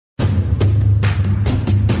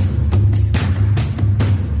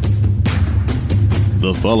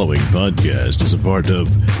The following podcast is a part of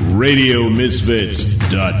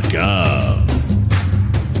RadioMisfits.com.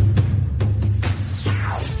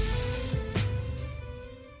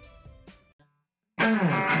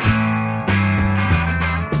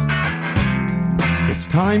 It's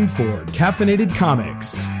time for Caffeinated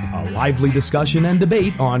Comics, a lively discussion and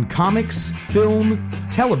debate on comics, film,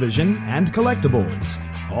 television, and collectibles,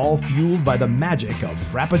 all fueled by the magic of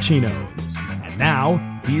Frappuccinos. And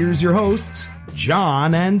now, here's your hosts,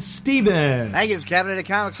 John and Steven. Thank you, it's Caffeinated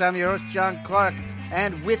Comics. I'm your host, John Clark,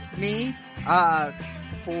 and with me,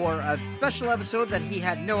 for a special episode that he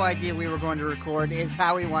had no idea we were going to record, is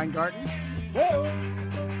Howie Weingarten. Hello.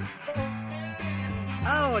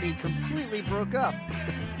 Oh, and he completely broke up.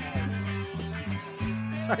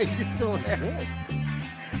 Are you still there?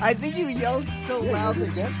 I think you yelled so loud that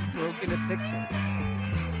you just broke into pixels.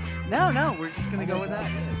 No, we're just going to go with that.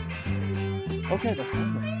 Okay, that's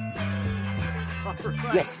fine then. All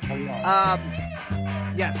right. Yes, carry on.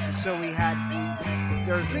 Yes, so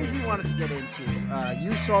there are things we wanted to get into.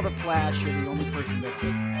 You saw The Flash, you're the only person that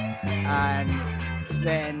did. And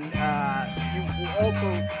then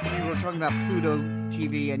we were talking about Pluto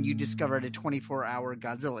TV, and you discovered a 24-hour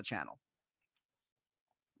Godzilla channel.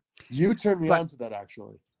 You turned me on to that,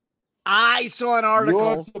 actually. I saw an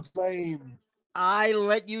article. You're to blame. I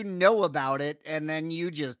let you know about it, and then you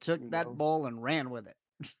just took that ball and ran with it.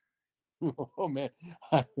 Oh, man.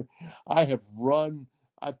 I have run.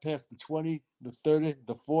 I passed the 20, the 30,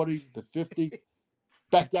 the 40, the 50,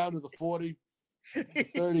 back down to the 40, the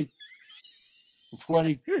 30, the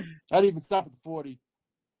 20. I didn't even stop at the 40.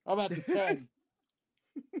 I'm at the 10.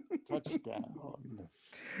 Touchdown.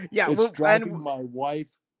 Yeah, it's driving my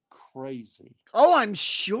wife crazy. Oh, I'm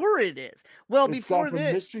sure it is. Well, it's before gone from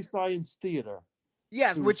this, Mystery Science Theater.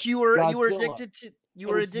 Yes, which you were addicted to. You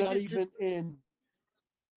were it's addicted not even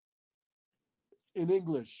in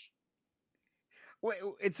English. Wait,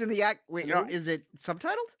 it's in the act. Wait, no, is it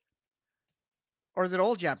subtitled? Or is it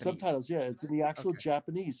all Japanese? Subtitles, yeah. It's in the actual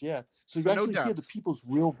Japanese, yeah. So you no actually hear the people's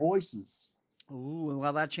real voices. Ooh,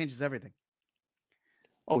 well, that changes everything.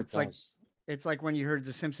 Oh, It's like when you heard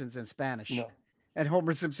The Simpsons in Spanish. No. And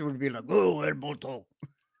Homer Simpson would be like, "Oh, el boto."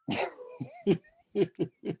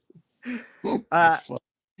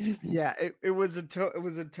 Yeah, it was a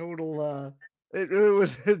total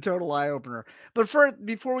eye opener. But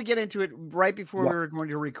before we get into it, right before we were going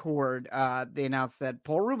to record, they announced that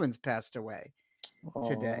Paul Reubens passed away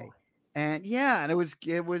today. And and it was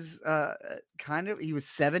kind of, he was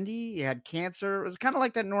 70, he had cancer. It was kind of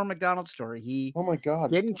like that Norm Macdonald story. He oh my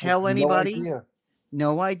God, didn't tell anybody. No idea.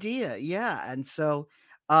 No idea. Yeah. And so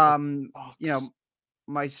my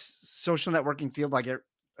social networking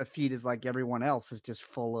feed is like everyone else, is just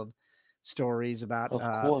full of stories about of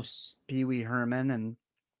course Pee Wee Herman and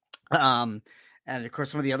of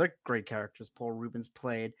course some of the other great characters Paul Reubens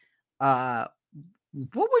played. What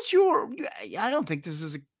was I don't think this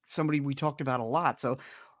is somebody we talked about a lot. So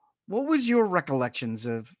what was your recollections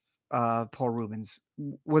of Paul Reubens?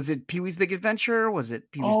 Was it Pee Wee's Big Adventure? Was it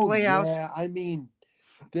Pee Wee's Playhouse? Yeah, I mean,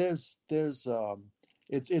 there's it's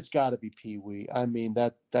got to be Pee Wee. I mean,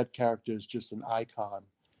 that character is just an icon.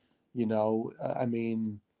 I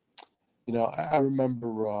mean, I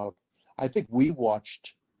remember. I think we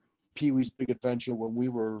watched Pee Wee's Big Adventure when we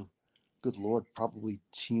were, good Lord, probably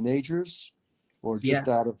teenagers, or just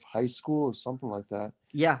out of high school or something like that.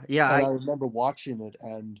 Yeah. And I remember watching it,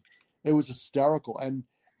 and it was hysterical, and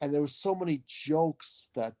there were so many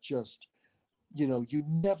jokes that just, you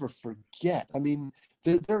never forget. I mean,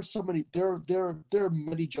 there are so many. There are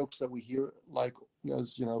many jokes that we hear, like,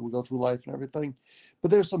 as we go through life and everything,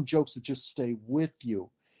 but there's some jokes that just stay with you,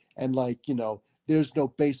 and like, there's no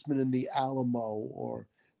basement in the Alamo, or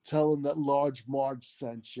tell them that Large Marge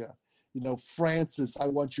sent you. Francis, I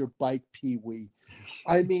want your bike, Pee Wee.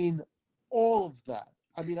 I mean, all of that.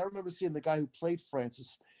 I mean, I remember seeing the guy who played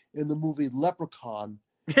Francis in the movie Leprechaun.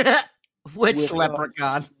 Which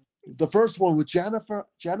Leprechaun? The first one with Jennifer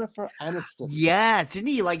Aniston. Yes, didn't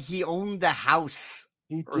he? Like, he owned the house.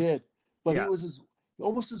 He did, but he was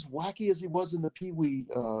almost as wacky as he was in the Pee Wee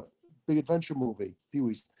Big Adventure movie, Pee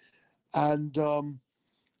Wee's, and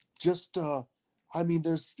I mean,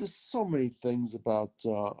 there's just so many things about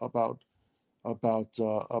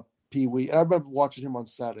Pee Wee. I remember watching him on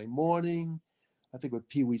Saturday morning, I think with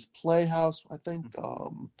Pee Wee's Playhouse. I think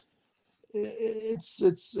it's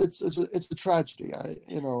a tragedy. I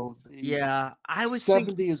was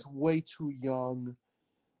 70 is way too young,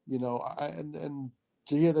 and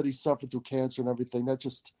to hear that he suffered through cancer and everything, that's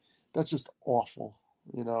just awful,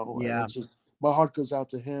 And it's just, my heart goes out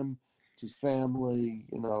to him, to his family,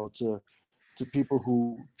 to people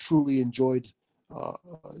who truly enjoyed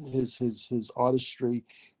his artistry.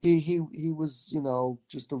 He was,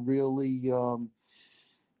 just a really,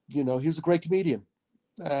 he was a great comedian,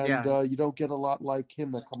 and Yeah. you don't get a lot like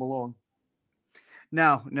him that come along.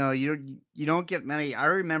 No, you don't get many. I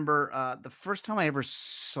remember the first time I ever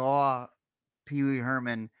saw Pee Wee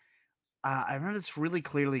Herman. I remember this really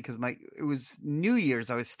clearly because it was New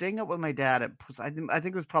Year's. I was staying up with my dad. I think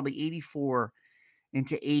it was probably 84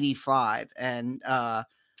 into 85, and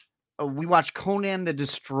we watched Conan the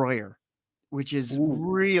Destroyer, which is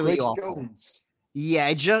really Grace awful. Jones.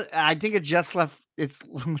 Yeah, I think it just left. It's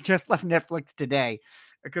just left Netflix today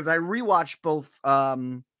because I rewatched both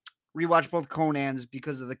Conans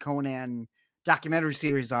because of the Conan documentary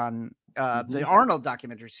series on the Arnold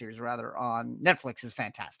documentary series rather on Netflix is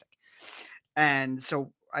fantastic. And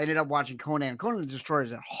so I ended up watching Conan. Conan the Destroyer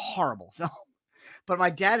is a horrible film, but my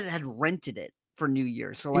dad had rented it for New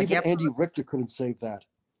Year's. So like even Andy Richter couldn't save that.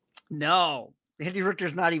 No, Andy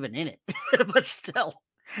Richter's not even in it, but still,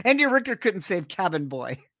 Andy Richter couldn't save Cabin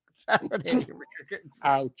Boy. That's what Andy Richter couldn't save.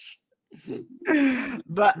 Ouch.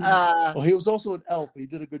 But well, he was also an Elf. He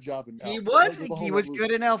did a good job in Elf. He was good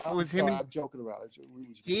in Elf. It was him. I'm joking around.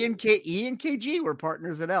 He and KG were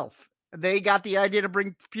partners in Elf. They got the idea to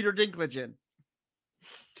bring Peter Dinklage in.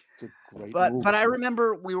 But I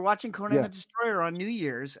remember we were watching Conan the Destroyer on New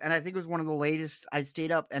Year's, and I think it was one of the latest. I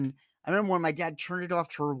stayed up, and I remember when my dad turned it off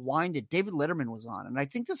to rewind it, David Letterman was on, and I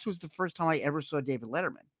think this was the first time I ever saw David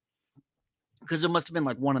Letterman because it must have been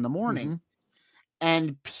like 1 a.m.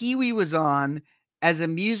 And Pee Wee was on as a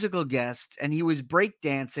musical guest, and he was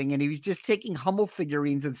breakdancing, and he was just taking Hummel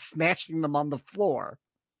figurines and smashing them on the floor.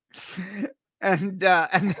 And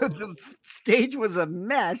the stage was a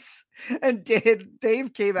mess. And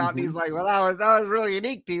Dave came out and he's like, "Well, that was really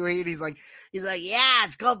unique, Pee Wee." And he's like, "Yeah,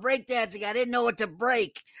 it's called breakdancing. I didn't know what to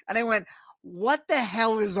break." And I went, "What the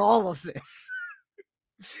hell is all of this?"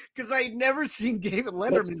 Because I had never seen David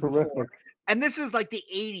Letterman before. And this is like the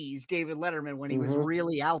 80s David Letterman when he was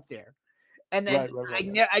really out there. And then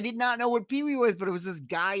I did not know what Pee Wee was, but it was this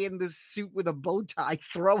guy in this suit with a bow tie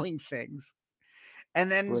throwing things. And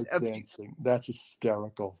then dancing. That's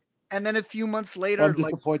hysterical. And then a few months later, I'm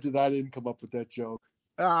disappointed I didn't come up with that joke.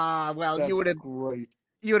 Well, that's you would have great.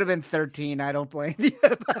 You would have been 13. I don't blame you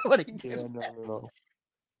about what he did. Yeah, no.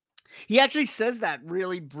 He actually says that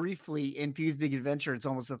really briefly in Pee Wee's Big Adventure. It's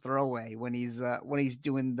almost a throwaway when he's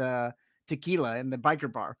doing the tequila in the biker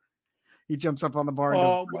bar. He jumps up on the bar and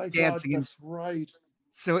goes my dancing. God, that's right.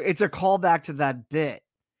 So it's a callback to that bit.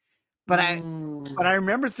 But I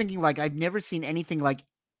remember thinking like I've never seen anything like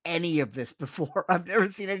any of this before. I've never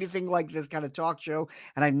seen anything like this kind of talk show,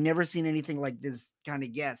 and I've never seen anything like this kind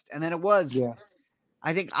of guest. And then it was,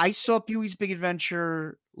 I think I saw Pee Wee's Big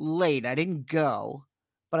Adventure late. I didn't go,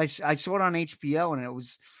 but I saw it on HBO, and it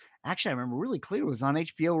was actually, I remember really clear. It was on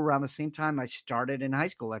HBO around the same time I started in high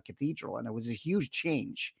school at Cathedral, and it was a huge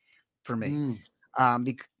change for me.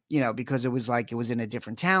 Because it was like it was in a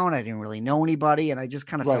different town. I didn't really know anybody, and I just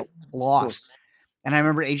kind of felt lost. And I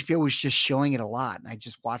remember HBO was just showing it a lot, and I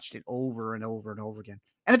just watched it over and over and over again.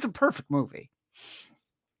 And it's a perfect movie.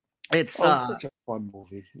 It's such a fun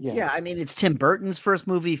movie. Yeah, I mean, it's Tim Burton's first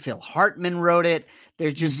movie. Phil Hartman wrote it.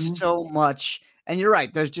 There's just so much, and you're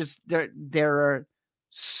right. There's just there are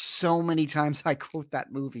so many times I quote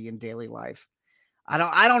that movie in daily life.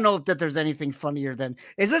 I don't know that there's anything funnier than,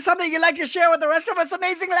 "Is this something you'd like to share with the rest of us,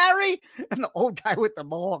 Amazing Larry?" And the old guy with the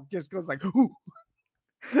mohawk just goes like, "Ooh."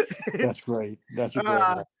 That's great. That's a great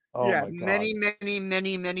one. Oh my God.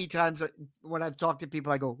 Many times when I've talked to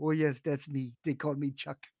people, I go, "Oh yes, that's me. They call me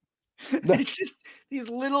Chuck." It's just these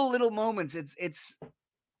little moments. It's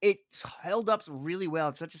held up really well.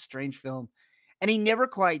 It's such a strange film, and he never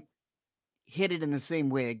quite hit it in the same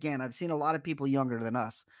way. Again, I've seen a lot of people younger than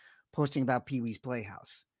us posting about Pee Wee's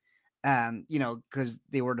Playhouse, because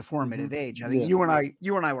they were the formative age. I think you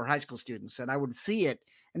and I were high school students, and I would see it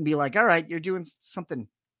and be like, "All right, you're doing something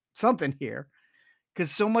here," because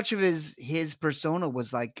so much of his persona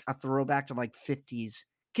was like a throwback to like 50s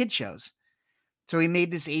kid shows. So he made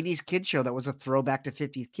this 80s kid show that was a throwback to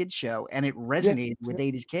 50s kid show, and it resonated with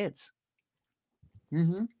 80s kids. I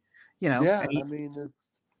mean,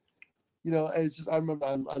 it's just, I remember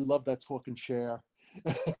I love that talking chair.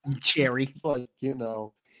 Cherry. It's like, and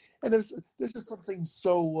there's just something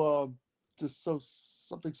so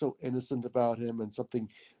something so innocent about him, and something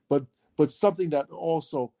but something that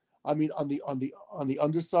also, I mean, on the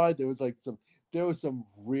underside there was some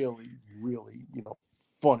really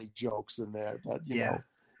funny jokes in there that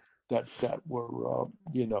that were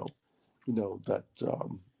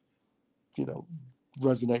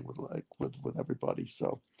resonate with everybody.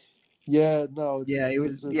 So Yeah, no, Yeah, it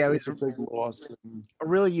was. Yeah, it it's was a big loss. And, a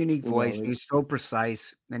really unique you know, voice. He was so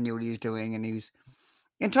precise and knew what he was doing, and he was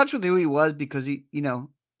in touch with who he was because he,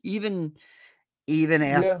 even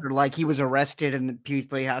yeah, after like he was arrested and the Pee-wee's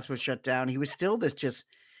Playhouse was shut down, he was still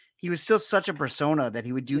he was still such a persona that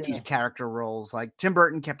he would do these yeah. character roles. Like Tim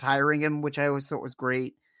Burton kept hiring him, which I always thought was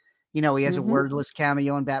great. He has a Mm-hmm. wordless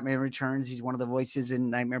cameo in Batman Returns. He's one of the voices in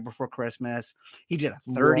Nightmare Before Christmas. He did a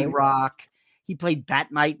 30 Right. Rock. He played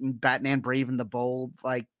Bat-Mite in Batman Brave and the Bold.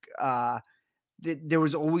 Like, there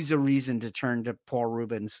was always a reason to turn to Paul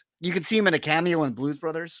Reubens. You could see him in a cameo in Blues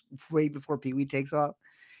Brothers way before Pee-wee takes off.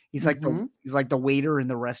 He's like the waiter in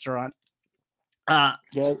the restaurant. Yeah,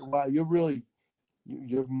 wow,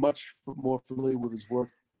 you're much more familiar with his work,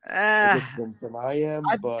 I guess, than I am.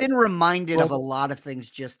 I've been reminded of a lot of things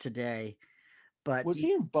just today. But was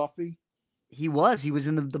he in Buffy? He was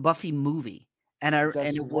in the Buffy movie, and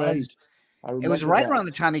it was right around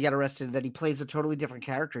the time he got arrested that he plays a totally different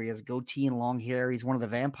character. He has a goatee and long hair. He's one of the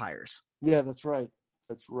vampires. Yeah, that's right.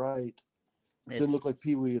 Didn't look like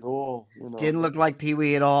Pee-wee at all. Didn't look like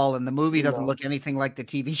Pee-wee at all, and the movie doesn't look anything like the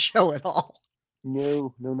TV show at all.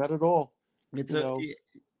 No, not at all. It's and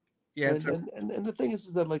the thing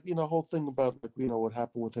is that, like, whole thing about, like, what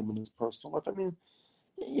happened with him in his personal life. I mean,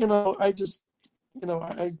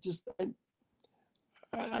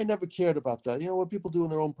 I never cared about that. What people do in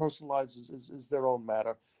their own personal lives is their own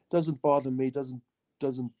matter. Doesn't bother me. Doesn't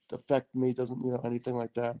affect me. Doesn't anything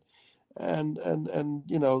like that. And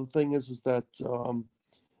the thing is that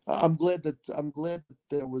I'm glad that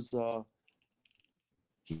there was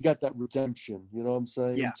he got that redemption. You know what I'm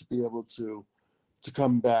saying? Yeah. To be able to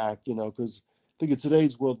come back. Because I think in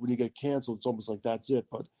today's world, when you get canceled, it's almost like that's it.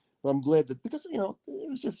 But I'm glad that, because it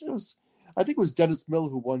was. I think it was Dennis Miller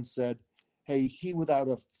who once said, "Hey, he without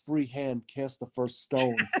a free hand cast the first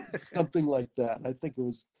stone," something like that. And I think it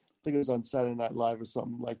was on Saturday Night Live or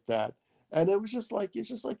something like that. And it's just like,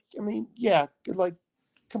 I mean, yeah, like,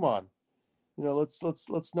 come on, let's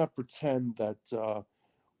not pretend that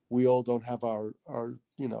we all don't have our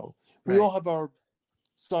we all have our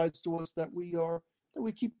sides to us that we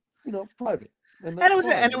keep private. And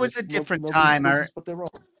it was a different time. But they're wrong.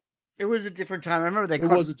 It was a different time. I remember it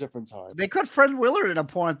was a different time. They cut Fred Willard in a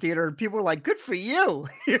porn theater, and people were like, "Good for you!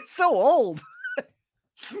 You're so old."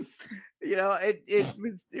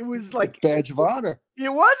 It was like a badge of honor.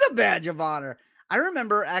 It was a badge of honor. I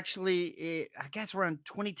remember actually, I guess around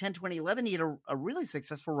 2010, 2011, he had a really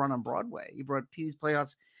successful run on Broadway. He brought Pee-wee's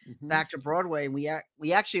Playhouse back to Broadway, and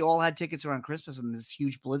we actually all had tickets around Christmas, and this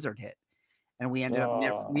huge blizzard hit, and we ended up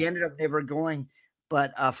never going.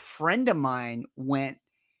 But a friend of mine went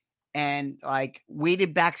and like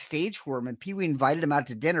waited backstage for him, and Pee-wee invited him out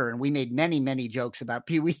to dinner, and we made many, many jokes about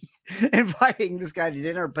Pee-wee inviting this guy to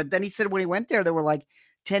dinner. But then he said when he went there were like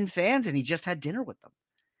 10 fans, and he just had dinner with them.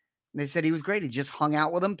 And they said he was great. He just hung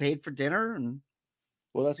out with them, paid for dinner, and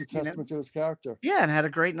well, that's a testament to his character. Yeah, and had a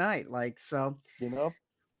great night. Like, so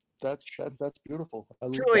that's beautiful.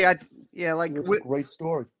 Truly, it's a great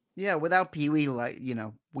story. Yeah, without Pee-wee, like,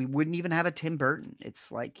 we wouldn't even have a Tim Burton.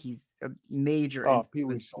 It's like he's a major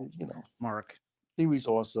Pee-wee's, Mark. Pee-wee's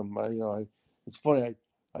awesome. It's funny.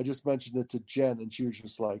 I just mentioned it to Jen, and she was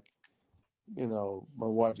just like, my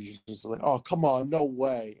wife was just like, "Oh, come on, no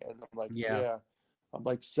way!" And I'm like, "Yeah, I'm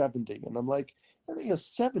like 70," and I'm like, "I think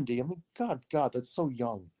 70. I mean, God, that's so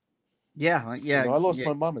young." Yeah. I lost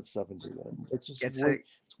my mom at 70, and it's just it's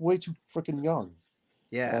way too freaking young.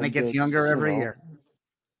 Yeah, and it gets younger every year.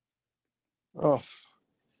 Oh,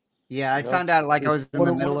 yeah. I found out like I was in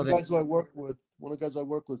the middle of it. One of the guys I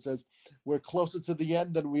work with says, "We're closer to the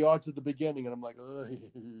end than we are to the beginning," and I'm like,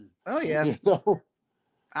 "Oh yeah."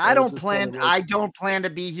 I don't plan to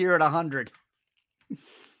be here at 100.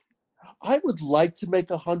 I would like to make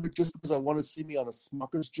 100 just because I want to see me on a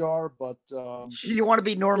Smucker's jar, but you want to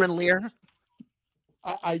be Norman Lear?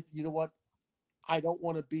 You know what? I don't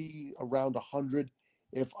want to be around 100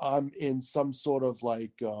 if I'm in some sort of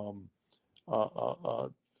like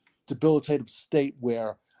debilitative state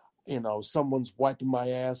where someone's wiping my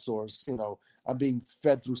ass, or I'm being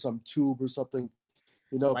fed through some tube or something.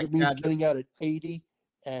 If it means getting out at 80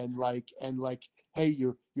 and hey,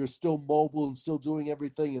 you're still mobile and still doing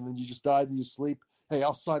everything, and then you just died in your sleep. Hey,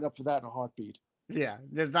 I'll sign up for that in a heartbeat. Yeah,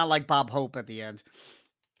 it's not like Bob Hope at the end.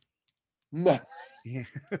 No.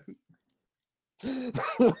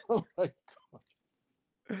 Oh my God.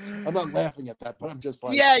 I'm not laughing at that, but I'm just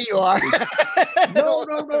like, yeah, you are. No.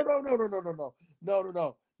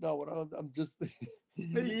 I'm just.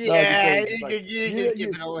 Yeah,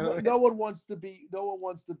 no one wants to be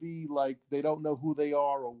like they don't know who they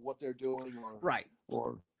are or what they're doing, or right,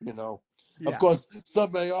 or you know. Yeah. Of course,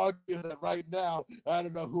 some may argue that right now I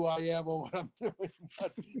don't know who I am or what I'm doing.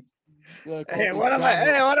 But, Hey, what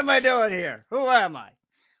am I doing here? Who am I?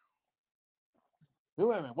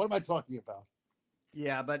 Who am I? What am I talking about?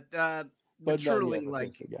 Yeah, but no, truly, but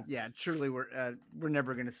like, seriously, truly, we're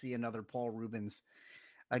never going to see another Paul Reubens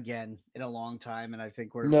again in a long time, and I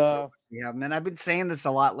think we have him. And I've been saying this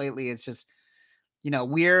a lot lately. It's just,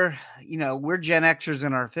 we're Gen Xers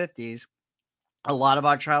in our 50s. A lot of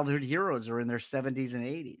our childhood heroes are in their 70s and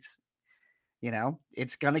 80s.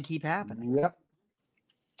 It's going to keep happening. Yep.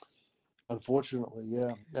 Unfortunately,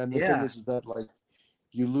 yeah. And the thing is that, like,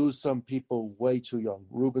 you lose some people way too young.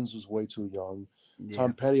 Reubens was way too young. Yeah.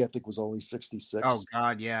 Tom Petty, I think, was only 66. Oh,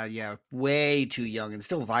 God, yeah. Way too young and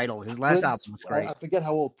still vital. His last album was great. I forget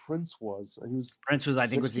how old Prince was. Prince was, I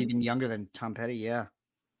think, was even younger than Tom Petty, yeah.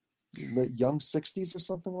 Young 60s or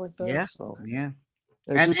something like that. Yeah, so, yeah.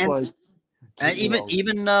 It's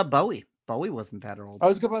even Bowie. Bowie wasn't that old. I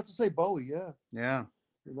was about to say Bowie, yeah. Yeah.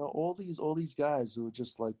 All these guys who were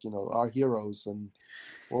just like, our heroes, and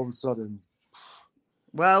all of a sudden.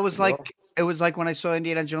 Well, it was like when I saw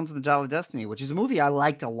Indiana Jones and the Dial of Destiny, which is a movie I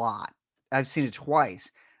liked a lot. I've seen it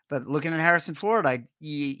twice, but looking at Harrison Ford,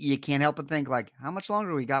 you can't help but think, like, how much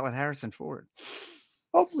longer we got with Harrison Ford?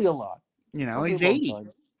 Hopefully a lot. Hopefully he's 80.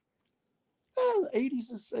 80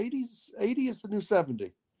 is the new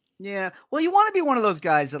 70. Yeah. Well, you want to be one of those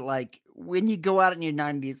guys that, like, when you go out in your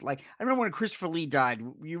 90s, like, I remember when Christopher Lee died,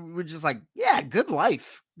 you were just like, yeah, good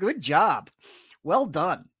life. Good job. Well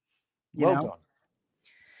done. Well done.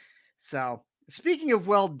 So, speaking of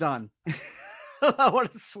well done, I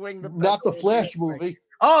want to swing not the Flash movie.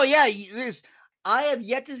 Oh, yeah. I have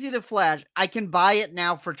yet to see the Flash. I can buy it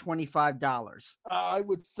now for $25. I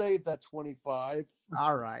would save that 25.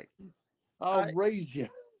 All right. I'll raise you.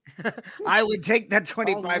 I would take that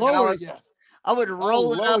 $25. I would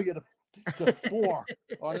roll it up to 4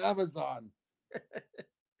 on Amazon.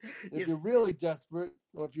 If you're really desperate,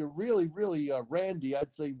 or if you're really, really randy,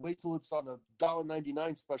 I'd say wait till it's on a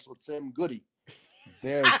 $1.99 special at Sam Goody.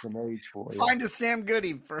 There's some age for you. Find a Sam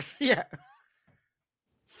Goody first. Yeah.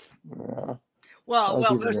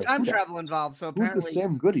 Well, there's time travel involved, so apparently who's the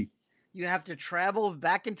Sam Goody? You have to travel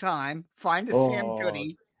back in time, find a Sam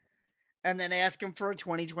Goody, and then ask him for a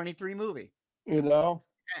 2023 movie.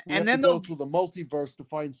 And then go through the multiverse to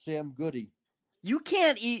find Sam Goody. You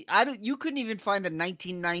can't eat. You couldn't even find the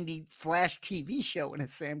 1990 Flash TV show in a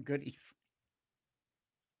Sam Goodies.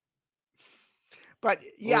 But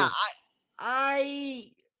yeah,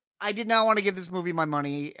 I did not want to give this movie my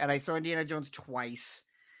money, and I saw Indiana Jones twice.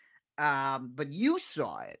 But you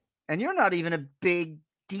saw it, and you're not even a big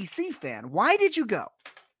DC fan. Why did you go?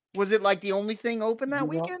 Was it like the only thing open that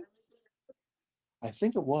weekend? I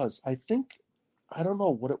think it was. I don't know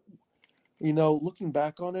what it. Looking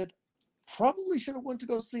back on it. Probably should have went to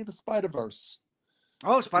go see the Spider-Verse.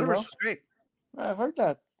 Oh, Spider-Verse was great. I heard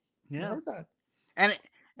that. Yeah. I heard that.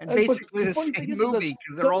 And basically the same movie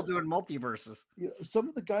because they're all doing multiverses. Some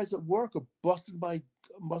of the guys at work are busting my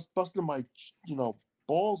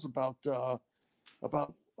balls about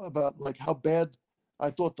like how bad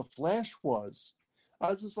I thought the Flash was. I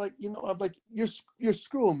was just like, I'm like, you're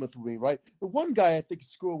screwing with me, right? The one guy I think is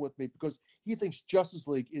screwing with me because he thinks Justice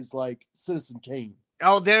League is like Citizen Kane.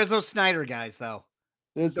 Oh, there's those Snyder guys, though.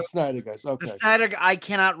 There's the Snyder guys. Okay. The Snyder. I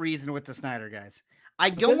cannot reason with the Snyder guys. I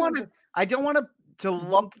don't want to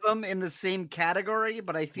lump them in the same category,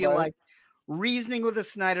 but I feel like reasoning with a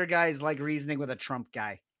Snyder guy is like reasoning with a Trump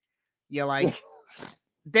guy.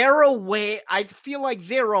 They're aware. I feel like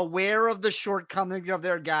they're aware of the shortcomings of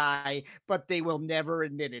their guy, but they will never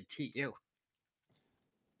admit it to you.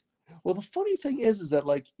 Well, the funny thing is that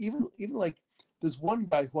like even like there's one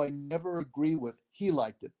guy who I never agree with. He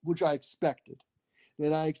liked it, which I expected.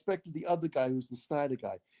 And I expected the other guy who's the Snyder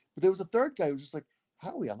guy. But there was a third guy who was just like,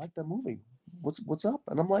 Howie, I like that movie. What's up?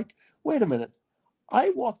 And I'm like, wait a minute. I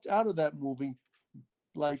walked out of that movie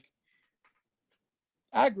like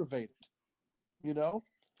aggravated,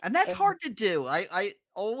 And that's hard to do. I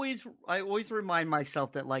always remind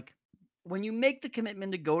myself that like when you make the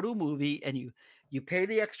commitment to go to a movie and you pay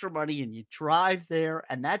the extra money and you drive there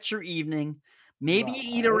and that's your evening. Maybe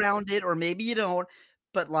you eat around it or maybe you don't,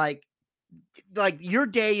 but like your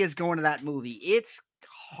day is going to that movie. It's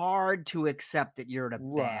hard to accept that you're in a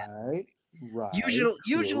bad. Right.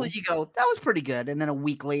 Usually you go, that was pretty good. And then a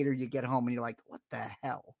week later you get home and you're like, what the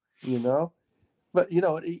hell? But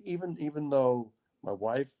even though my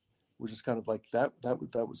wife was just kind of like that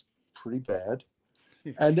was pretty bad.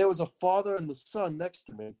 And there was a father and the son next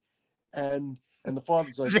to me. And the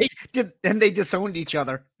father's like they disowned each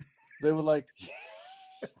other. They were like,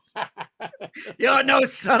 You're no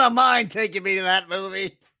son of mine taking me to that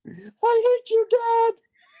movie. I hate you, Dad.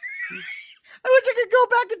 I wish I could go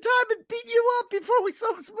back in time and beat you up before we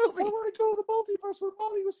saw this I movie. want to go to the multiverse where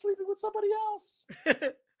Mommy was sleeping with somebody else.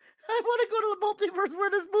 I want to go to the multiverse where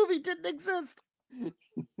this movie didn't exist.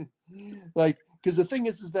 Like, because the thing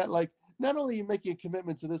is that, like, not only are you making a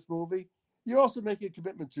commitment to this movie, you're also making a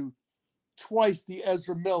commitment to twice the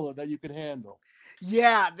Ezra Miller that you can handle.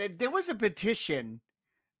 Yeah, there was a petition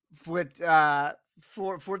with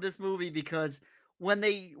for this movie because when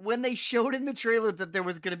they showed in the trailer that there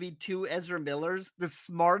was going to be 2 Ezra Millers, the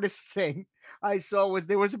smartest thing I saw was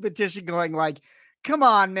there was a petition going like, "Come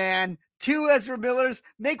on, man, 2 Ezra Millers,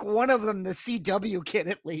 make one of them the CW kid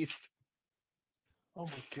at least." Oh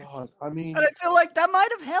my God! I mean, And I feel like that might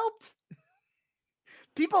have helped.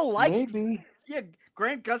 People liked, maybe yeah,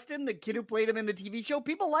 Grant Gustin, the kid who played him in the TV show.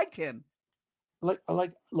 People liked him. like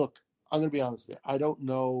look. I'm gonna be honest with you. I don't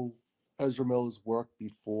know Ezra Miller's work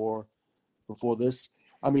before this.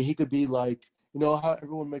 I mean, he could be like, you know how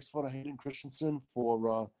everyone makes fun of Hayden Christensen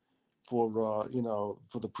for you know,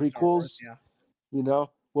 for the prequels. Yeah. You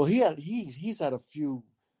know, well, he's had a few.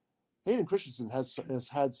 Hayden Christensen has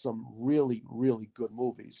had some really, really good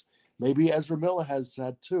movies. Maybe Ezra Miller has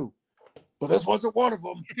had 2, but this wasn't one of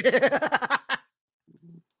them.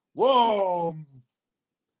 Whoa!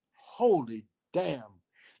 Holy damn!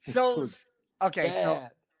 So was okay, so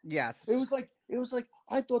bad. yes, It was like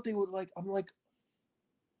I thought they would like. I'm like,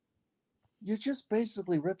 you're just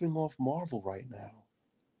basically ripping off Marvel right now.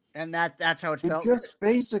 and that's how it You're felt. just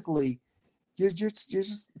basically, you're just,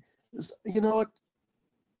 you know what?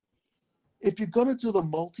 If you're gonna do the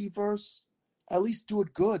multiverse, at least do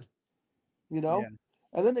it good, you know. Yeah.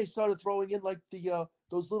 And then they started throwing in like the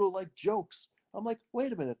those little like jokes. I'm like,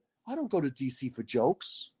 wait a minute, I don't go to DC for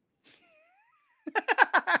jokes.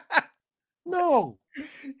 No,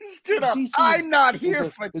 Stood up. DC I'm not here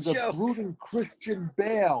for is jokes. a brooding Christian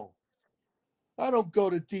Bale. I don't go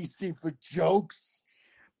to DC for jokes.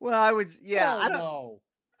 Well, I was, yeah. Hell no.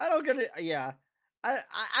 I don't go to, yeah. I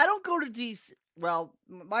don't go to DC. Well,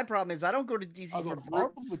 my problem is I don't go to DC I'll go for to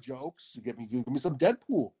Marvel for jokes. Give me some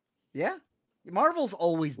Deadpool. Yeah, Marvel's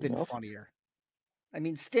always been know? funnier. I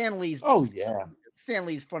mean, Stan Lee's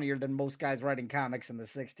funnier than most guys writing comics in the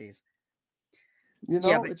 '60s. You know,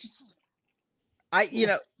 Yeah, but it's just but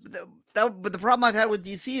the problem I've had with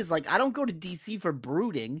DC is like I don't go to DC for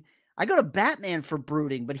brooding. I go to Batman for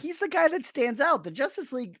brooding, but he's the guy that stands out. The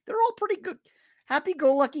Justice League, they're all pretty good,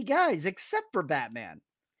 happy-go-lucky guys, except for Batman.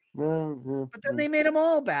 But then they made them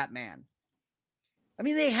all Batman. I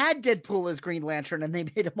mean, they had Deadpool as Green Lantern, and they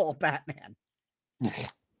made him all Batman.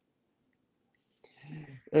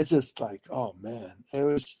 It's just like, oh man, it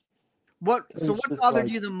was. What bothered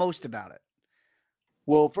like, you the most about it?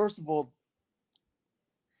 Well, first of all,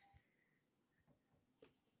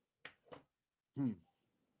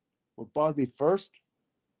 what bothered me first?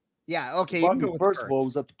 Yeah, okay. What bothered me first of all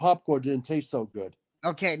was that the popcorn didn't taste so good.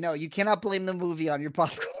 Okay, no, you cannot blame the movie on your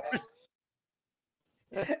popcorn.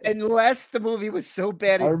 Unless the movie was so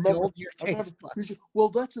bad it dulled your taste buds. Well,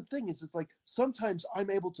 that's the thing is, it's like sometimes I'm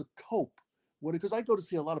able to cope because I go to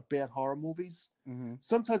see a lot of bad horror movies. Mm-hmm.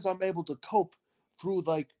 Sometimes I'm able to cope through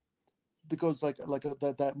because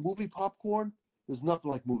that movie popcorn. There's nothing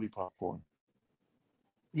like movie popcorn.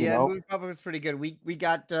 Yeah, movie popcorn was pretty good. We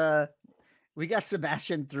got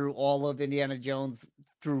Sebastian through all of Indiana Jones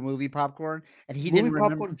through movie popcorn, and he didn't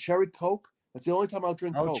remember popcorn and cherry Coke. That's the only time I'll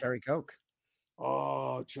drink Coke. Oh, cherry Coke.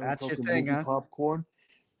 Oh, cherry That's Coke your and thing, movie huh? popcorn.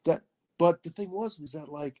 But the thing was that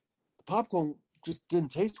like the popcorn just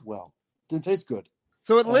didn't taste well. Didn't taste good.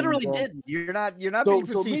 So it literally didn't. You're not being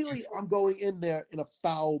facetious. So immediately I'm going in there in a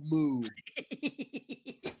foul mood.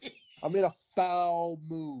 I'm in a foul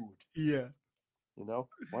mood. Yeah. You know,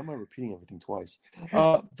 why am I repeating everything twice?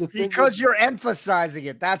 Because you're emphasizing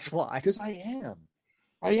it. That's why. Because I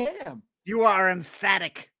am. You are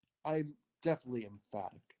emphatic. I'm definitely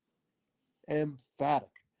emphatic.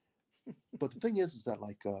 But the thing is that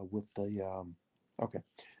like with the okay,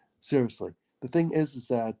 seriously, the thing is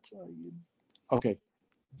that okay,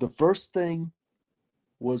 the first thing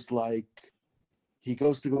was like he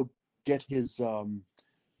goes to go get his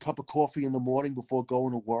cup of coffee in the morning before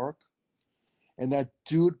going to work, and that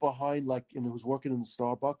dude behind who's working in the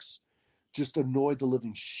Starbucks just annoyed the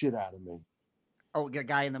living shit out of me. Oh, the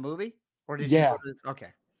guy in the movie? Or did you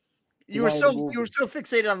okay. You were so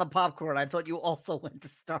fixated on the popcorn. I thought you also went to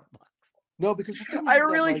Starbucks. No, because I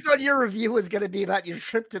really thought your review was going to be about your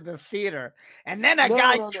trip to the theater, and then a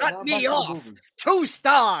guy cut me off. 2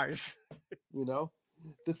 stars. You know,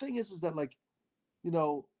 the thing is that like, you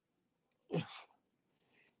know,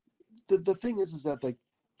 the thing is that like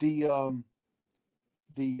the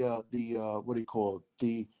what do you call it?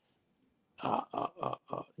 The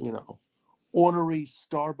ornery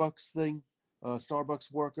Starbucks thing,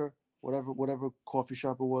 Starbucks worker, whatever coffee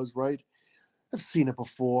shop it was, right? I've seen it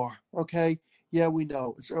before. Okay. Yeah, we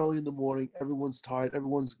know. It's early in the morning. Everyone's tired.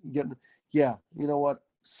 Everyone's getting, yeah, you know what?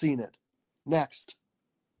 Seen it. Next.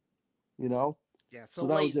 Yeah. So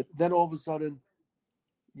that was it. Then all of a sudden,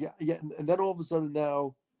 and then all of a sudden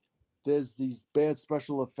now there's these bad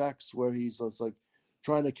special effects where he's just like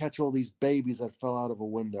trying to catch all these babies that fell out of a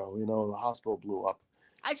window. The hospital blew up.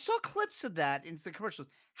 I saw clips of that in the commercials.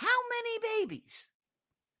 How many babies?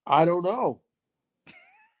 I don't know.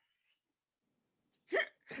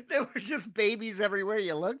 There were just babies everywhere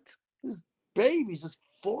you looked. There's babies just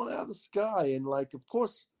falling out of the sky, and of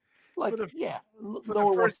course, For no the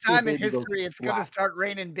one wants first to see a time in baby go history, it's going to splat. start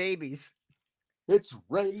raining babies. It's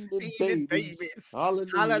raining babies.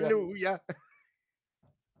 Hallelujah. Hallelujah.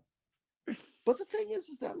 But the thing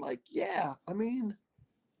is that I mean,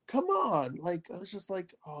 come on. I was just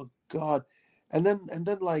oh God. And then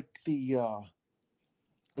I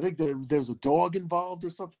think there was a dog involved or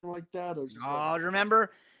something like that. Remember?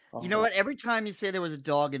 You know what? Every time you say there was a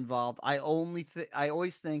dog involved, I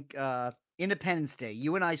always think Independence Day.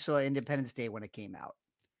 You and I saw Independence Day when it came out.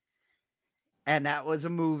 And that was a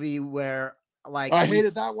movie where I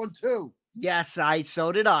hated that one too. Yes,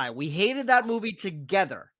 so did I. We hated that movie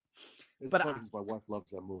together. It's funny because my wife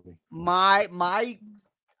loves that movie.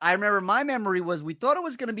 I remember my memory was we thought it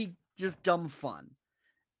was going to be just dumb fun.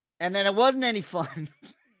 And then it wasn't any fun.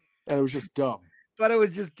 And it was just dumb. But it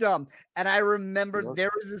was just dumb. And I remember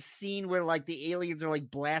there was a scene where the aliens are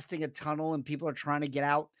blasting a tunnel and people are trying to get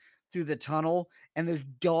out through the tunnel and this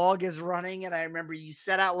dog is running. And I remember you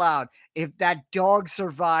said out loud, if that dog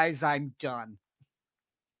survives, I'm done.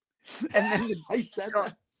 And then I said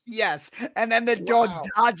that. Yes. And then the dog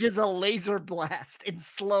dodges a laser blast in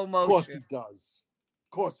slow motion. Of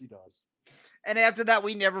course he does. And after that,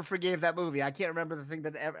 we never forgave that movie. I can't remember the thing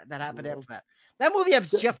that happened after that. That movie has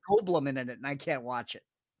Jeff Goldblum in it, and I can't watch it.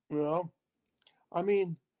 I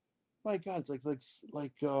mean, my God, it's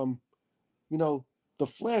like the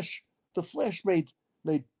Flash. The Flash made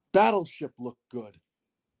Battleship look good.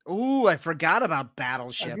 Ooh, I forgot about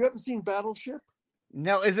Battleship. Have you ever seen Battleship?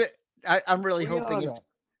 No, is it? I'm really hoping it's.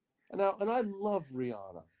 And I love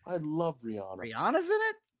Rihanna. Rihanna's in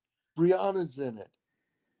it? Rihanna's in it.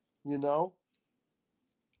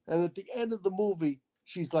 And at the end of the movie,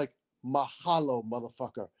 she's like, mahalo,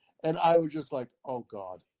 motherfucker. And I was just like, oh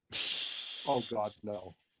God,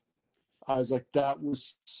 no. I was like, that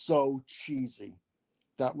was so cheesy.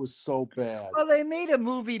 That was so bad. Well, they made a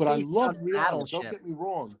movie but I love Rihanna. Battleship. Don't get me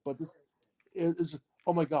wrong. But this is,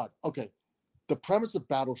 oh my God. Okay. The premise of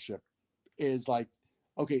Battleship is Liam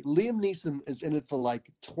Neeson is in it for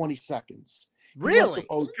 20 seconds. Really?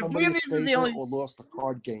 Because Liam Neeson is the only... or lost a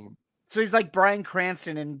card game. So he's like Bryan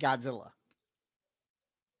Cranston in Godzilla.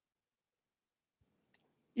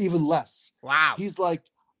 Even less. Wow. He's like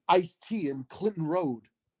Ice-T in Clinton Road.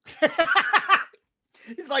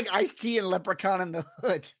 He's like Ice-T and Leprechaun in the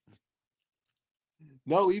Hood.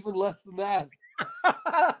 No, even less than that.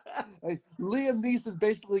 Liam Neeson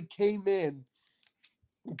basically came in,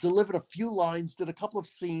 delivered a few lines, did a couple of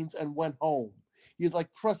scenes, and went home. He's like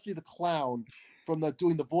Krusty the Clown from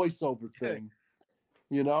doing the voiceover thing.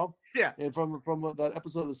 Yeah. And from that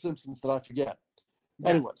episode of The Simpsons that I forget. Yeah.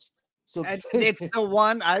 Anyways. So it's the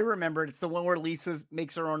one I remember. It's the one where Lisa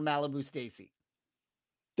makes her own Malibu Stacy.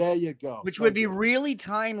 There you go. Which would be really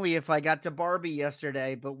timely if I got to Barbie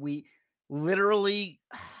yesterday, but we literally,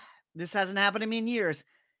 this hasn't happened to me in years,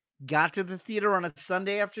 got to the theater on a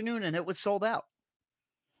Sunday afternoon and it was sold out.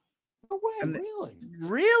 No way, really?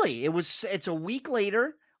 Really. It's a week later.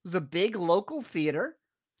 It was a big local theater.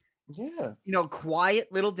 Yeah.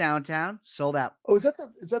 Quiet little downtown, sold out. Oh, is that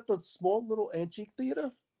the small little antique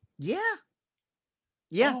theater? Yeah.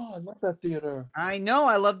 Yeah. Oh, I love that theater. I know.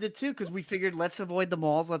 I loved it too because we figured let's avoid the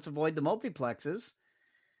malls, let's avoid the multiplexes,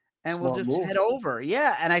 and we'll just head over.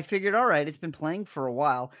 Yeah. And I figured, all right, it's been playing for a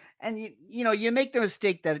while. And you make the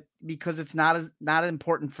mistake that because it's not as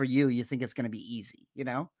important for you, you think it's going to be easy,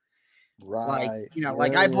 Right.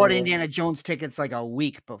 I bought Indiana Jones tickets a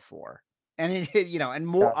week before. And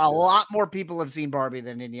a lot more people have seen Barbie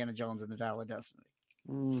than Indiana Jones and the Dial of Destiny.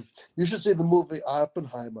 You should see the movie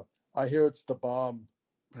Oppenheimer. I hear it's the bomb.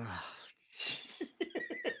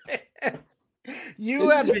 You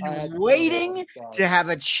have been waiting to have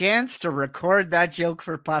a chance to record that joke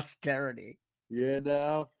for posterity.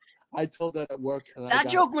 I told that at work. And that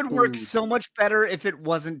joke would work so much better if it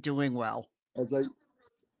wasn't doing well.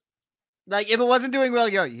 Like if it wasn't doing well,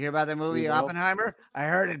 you hear about that movie You know? Oppenheimer? I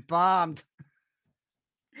heard it bombed.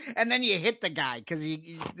 And then you hit the guy because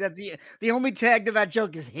that's the only tag to that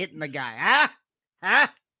joke is hitting the guy.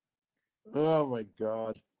 Ah. Oh my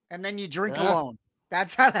God. And then you drink Ah. alone.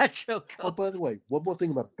 That's how that joke goes. Oh, by the way, one more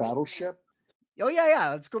thing about Battleship. Oh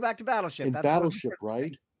yeah. Let's go back to Battleship. In That's Battleship,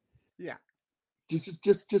 right? Yeah.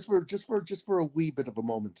 Just for a wee bit of a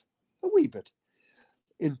moment, a wee bit.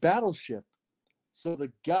 In Battleship, so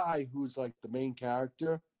the guy who's like the main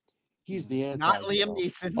character, he's the anti-hero. Not Liam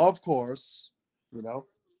Neeson. Of course,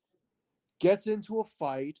 gets into a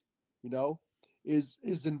fight, is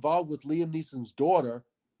involved with Liam Neeson's daughter.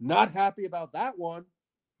 Not happy about that one.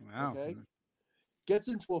 Wow. Okay. Gets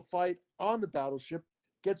into a fight on the battleship,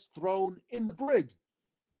 gets thrown in the brig.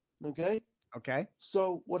 Okay. Okay.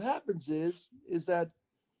 So what happens is that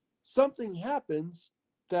something happens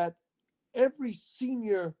that every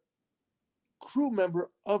senior crew member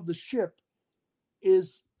of the ship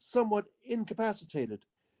is somewhat incapacitated.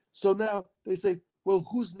 So now they say, well,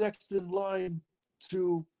 who's next in line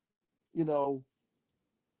to,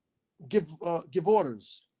 give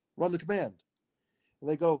orders, run the command? And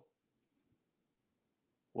they go,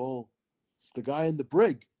 well, it's the guy in the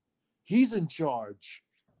brig. He's in charge.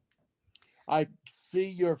 I see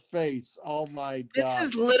your face. Oh my God. This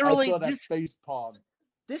is literally I saw that face palm.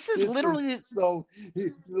 This is literally so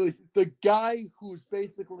the guy who's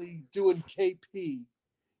basically doing KP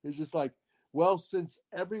is just like, well, since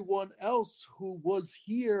everyone else who was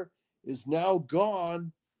here is now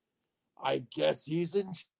gone, I guess he's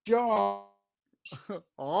in charge.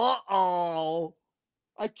 Uh-oh.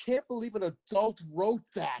 I can't believe an adult wrote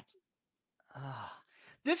that.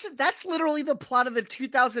 That's literally the plot of the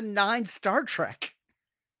 2009 Star Trek.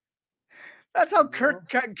 That's how Kirk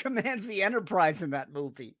commands the Enterprise in that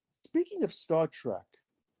movie. Speaking of Star Trek,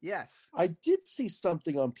 yes, I did see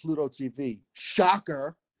something on Pluto TV.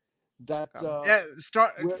 Shocker! That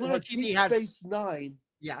Pluto TV Deep has Space Nine.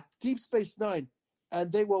 Yeah, Deep Space Nine,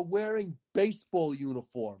 and they were wearing baseball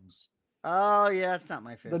uniforms. Oh yeah, it's not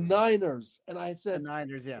my favorite. The Niners, and I said, the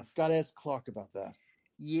Niners. Yes, got to ask Clark about that.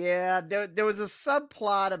 Yeah, there was a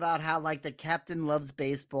subplot about how like the captain loves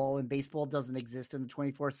baseball and baseball doesn't exist in the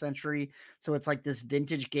 24th century. So it's like this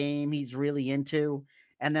vintage game he's really into.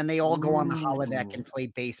 And then they all go on the holodeck and play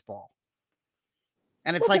baseball.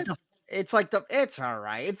 And it's it's all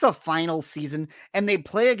right. It's the final season and they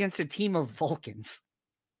play against a team of Vulcans.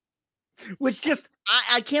 Which just,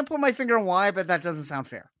 I can't put my finger on why, but that doesn't sound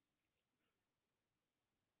fair.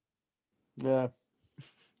 Yeah.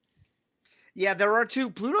 Yeah, there are two.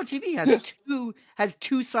 Pluto TV has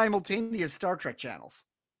two simultaneous Star Trek channels.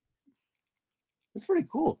 It's pretty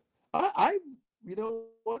cool. I you know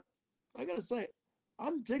what? I gotta say,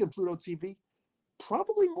 I'm digging Pluto TV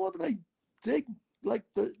probably more than I dig like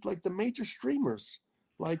the major streamers.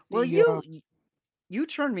 You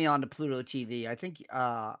turned me on to Pluto TV. I think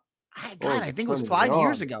I think it was 5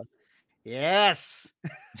 years ago. Yes.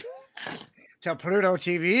 To Pluto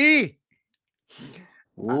TV.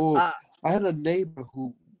 Ooh. I had a neighbor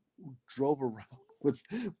who drove around with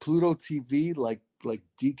Pluto TV like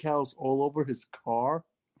decals all over his car,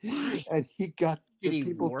 and he got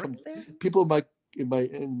people in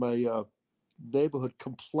my neighborhood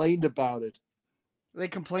complained about it. They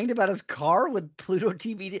complained about his car with Pluto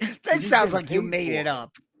TV. That sounds like you made it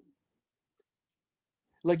up.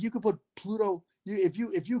 Like you could put Pluto. If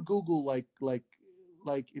you Google like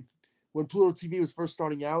if when Pluto TV was first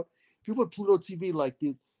starting out, if you put Pluto TV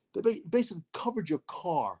they basically covered your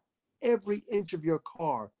car, every inch of your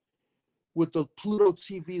car, with the Pluto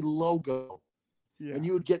TV logo, and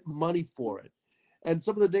you would get money for it. And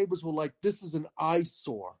some of the neighbors were like, "This is an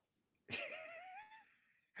eyesore,"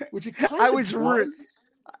 which it kind of was.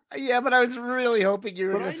 Yeah, but I was really hoping you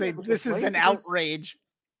were going to say, "This is an outrage."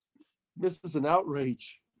 This is an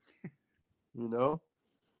outrage,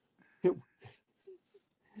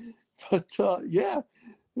 But yeah,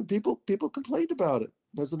 people complained about it.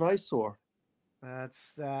 As an eyesore.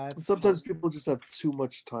 That's sometimes people just have too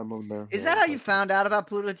much time on there. Is that how you found out about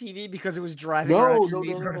Pluto TV? Because it was driving around your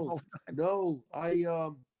neighborhood all the time? No.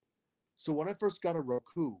 So when I first got a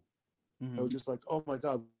Roku, I was just like, oh my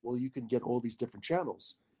God, well, you can get all these different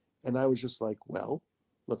channels. And I was just like, well,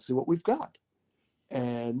 let's see what we've got.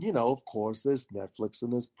 And, of course, there's Netflix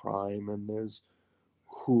and there's Prime and there's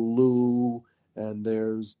Hulu and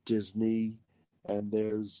there's Disney and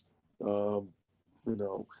there's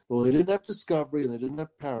well, they didn't have Discovery and they didn't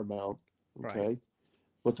have Paramount, okay, right.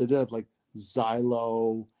 But they did have like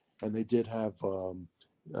Xylo, and they did have,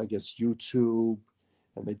 I guess, YouTube,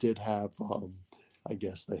 and they did have, I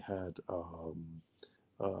guess they had,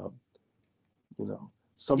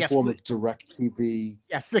 some Yes, form please. of direct TV.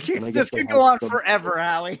 Yes, And I this guess they could had go on some- forever,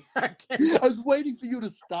 Howie. I was waiting for you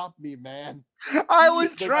to stop me, man. I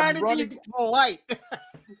was It's like trying I'm to running- be polite.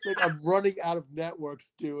 It's like I'm running out of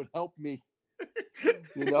networks, dude. Help me.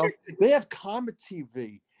 You know, they have Comet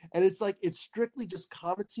TV, and it's like it's strictly just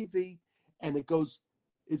Comet TV, and it goes.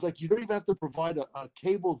 It's like you don't even have to provide a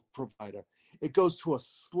cable provider. It goes to a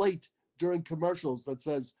slate during commercials that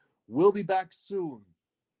says, "We'll be back soon,"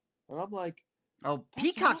 and I'm like, Oh, That's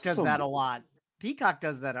Peacock does that a awesome. lot. Peacock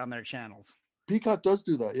does that on their channels. Peacock does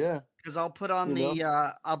do that, yeah. Because I'll put on You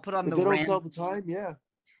the I'll put on If the they don't ran- sell the time, yeah.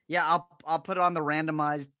 yeah, I'll put on the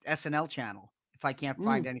randomized SNL channel if I can't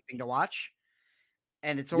find anything to watch.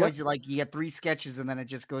 And it's always like you get 3 sketches and then it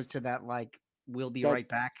just goes to that like we'll be right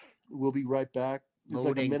back. We'll be right back. It's like a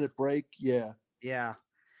Loading. minute break, yeah. Yeah.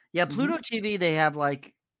 Yeah, Pluto TV, they have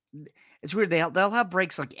like it's weird. They'll have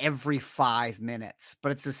breaks like every 5 minutes,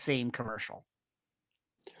 but it's the same commercial.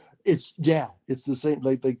 It's the same.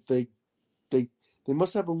 Like they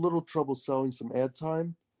must have a little trouble selling some ad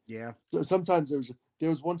time. Yeah. So sometimes there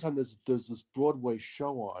was one time there's this Broadway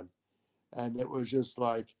show on, and it was just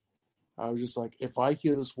like I was just like, if I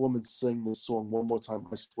hear this woman sing this song one more time,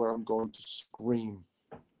 I swear I'm going to scream.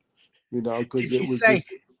 You know, because it was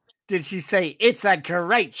just. Did she say it's a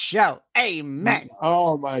great show? Amen.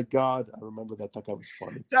 Oh my God, I remember that. That guy was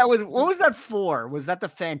funny. What was that for? Was that the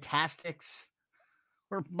Fantastics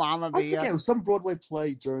or Mamma I Mia? forget. It was some Broadway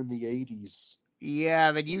play during the 80s.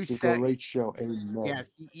 Yeah, but you It's a said great show. Amen. yes.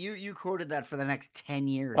 You quoted that for the next 10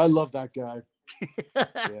 years. I love that guy. Yeah,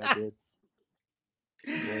 I did.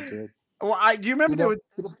 Yeah, I did. Well, do you remember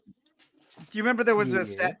Do you remember there was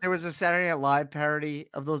there was a Saturday Night Live parody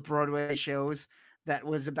of those Broadway shows that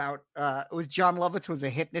was about it was John Lovitz was a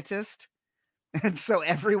hypnotist. And so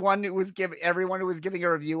everyone who was giving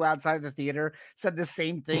a review outside of the theater said the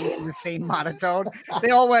same thing in the same monotone.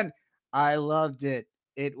 They all went, I loved it.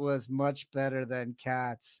 It was much better than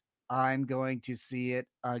Cats. I'm going to see it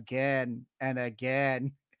again and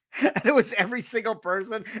again. And it was every single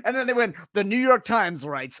person. And then they went, the New York Times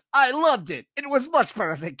writes, I loved it. It was much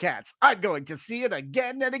better than Cats. I'm going to see it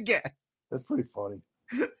again and again. That's pretty funny.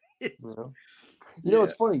 You know,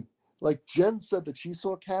 it's funny. Like Jen said that she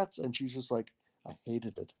saw Cats and she's just like, I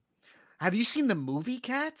hated it. Have you seen the movie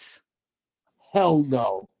Cats? Hell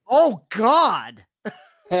no. Oh, God.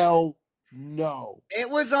 Hell no. It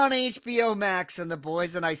was on HBO Max, and the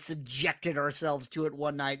boys and I subjected ourselves to it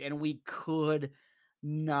one night, and we could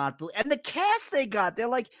not believe. And the cast they got, they're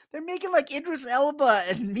making like Idris Elba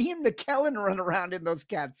and me and McKellen run around in those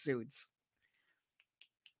cat suits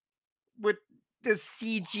with the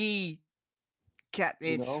CG cat.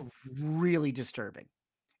 It's really disturbing.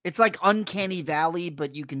 It's like Uncanny Valley,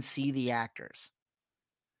 but you can see the actors.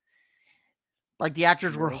 Like the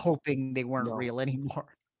actors were hoping they weren't real anymore.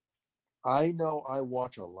 I know I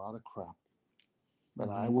watch a lot of crap, and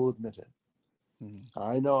I will admit it.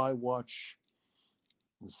 I know I watch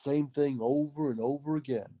the same thing over and over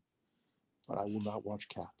again, but I will not watch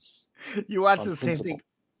Cats. You watch the same thing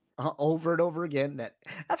over and over again.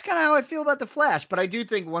 That's kind of how I feel about The Flash, but I do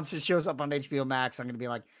think once it shows up on HBO Max, I'm going to be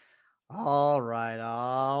like, all right,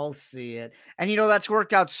 I'll see it. And that's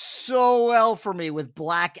worked out so well for me with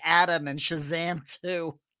Black Adam and Shazam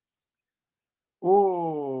 2.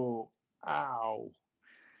 Oh, ow.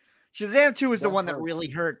 Shazam 2 is the one that really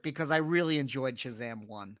hurt because I really enjoyed Shazam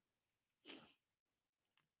 1.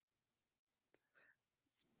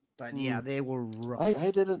 But yeah, they were rough.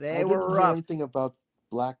 I didn't hear anything about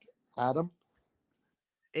Black Adam.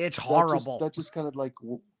 It's horrible. That just kind of like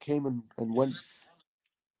came and went.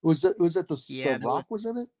 Was it the Rock was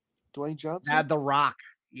in it? Dwayne Johnson? The Rock.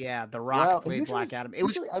 Yeah, The Rock played Black Adam.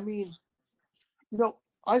 I mean,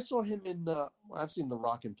 I saw him in I've seen The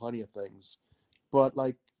Rock in plenty of things, but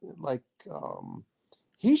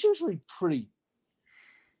he's usually pretty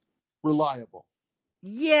reliable.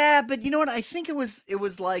 Yeah, but you know what? I think it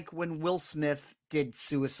was like when Will Smith did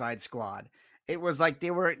Suicide Squad. It was like they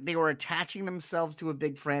were attaching themselves to a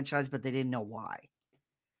big franchise, but they didn't know why.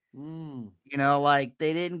 Like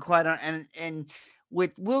they didn't quite and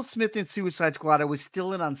with Will Smith in Suicide Squad, it was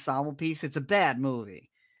still an ensemble piece. It's a bad movie,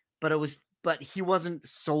 but he wasn't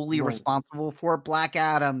solely responsible for it. Black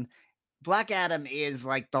Adam is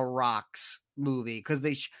like The Rock's movie because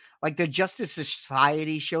the Justice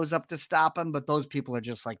Society shows up to stop him, but those people are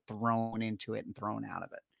just like thrown into it and thrown out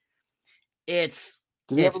of it.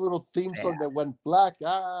 Did he have a little theme song that went Black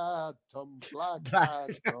Atom, Black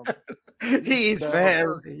Atom? He's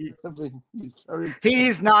very.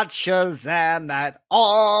 He's not Shazam at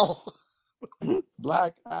all.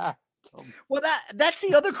 Black Atom. Well, that's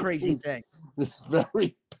the other crazy thing. It's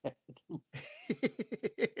very bad.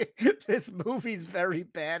 This movie's very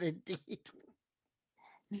bad indeed.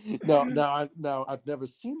 Now I've never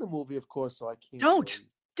seen the movie, of course, so I can't.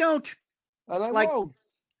 Don't. And I Like, won't.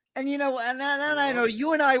 and I know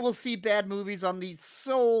you and I will see bad movies on the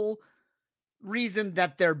sole reason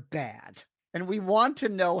that they're bad, and we want to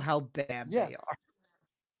know how bad they are.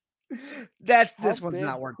 This one's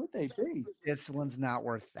not worth. Could they be? This one's not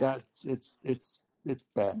worth that. It's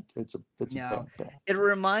bad. It's a bad. It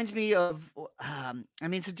reminds me of.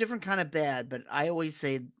 It's a different kind of bad, but I always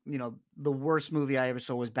say, the worst movie I ever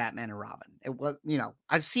saw was Batman and Robin. It was,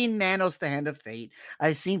 I've seen Manos: The Hand of Fate.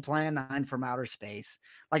 I've seen Plan 9 from Outer Space.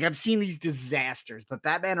 Like, I've seen these disasters, but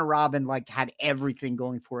Batman and Robin had everything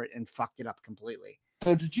going for it and fucked it up completely.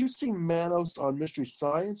 And did you see Manos on Mystery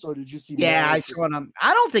Science, or did you see? Yeah, Manos I saw it on.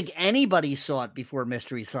 I don't think anybody saw it before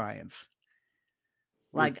Mystery Science.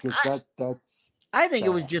 I think it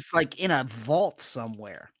was just in a vault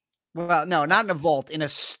somewhere. Well, no, not in a vault, in a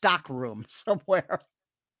stock room somewhere.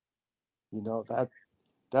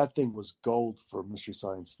 That thing was gold for Mystery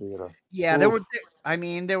Science Theater. Yeah, there were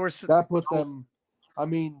that put them.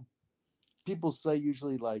 People say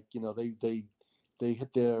usually they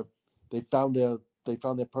found their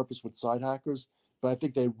purpose with Side Hackers, but I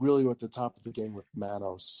think they really were at the top of the game with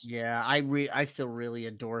Manos. Yeah, I still really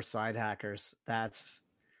adore Side Hackers.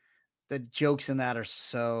 The jokes in that are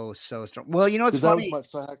so strong. Well, it's funny.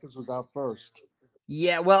 Side Hackers was out first.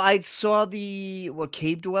 Yeah, well, I saw the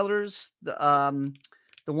Cave Dwellers, the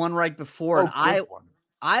one right before, and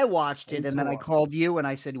I watched it, and then I called you and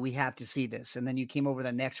I said we have to see this, and then you came over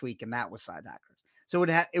the next week, and that was Side Hackers. So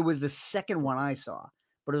it was the second one I saw,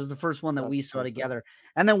 but it was the first one that we saw together,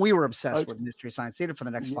 and then we were obsessed with Mystery Science Theater for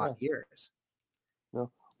the next 5 years.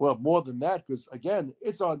 No. Well, more than that, because again,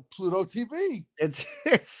 it's on Pluto TV. It's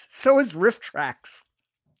so is Riff Tracks.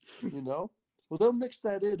 Well, they'll mix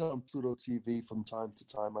that in on Pluto TV from time to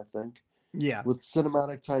time, I think. Yeah. With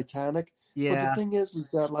Cinematic Titanic. Yeah. But the thing is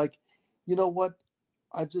that you know what?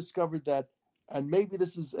 I've discovered that, and maybe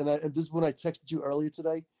this is, and this is when I texted you earlier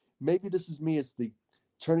today. Maybe this is me as the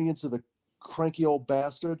turning into the cranky old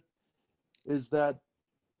bastard. Is that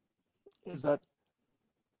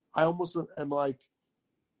I almost am I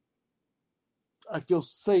feel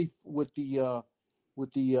safe with the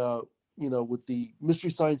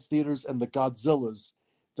Mystery Science Theaters and the Godzillas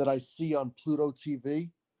that I see on Pluto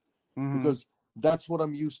TV, because that's what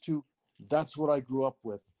I'm used to. That's what I grew up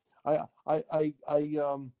with. I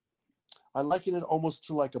liken it almost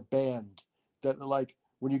to like a band that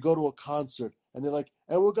when you go to a concert and they're like,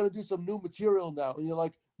 and we're going to do some new material now. And you're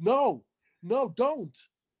like, no, don't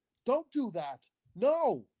do that.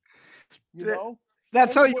 No,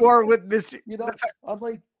 That's how you are with Mr. I'm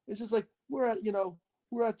like, it's just like we're at the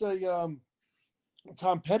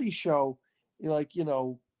Tom Petty show,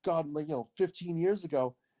 15 years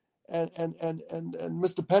ago, and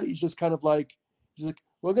Mr. Petty's just kind of he's like,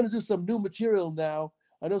 we're gonna do some new material now.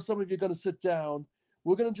 I know some of you are gonna sit down.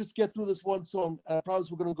 We're gonna just get through this one song, and I promise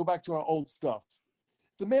we're gonna go back to our old stuff.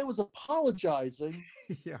 The man was apologizing.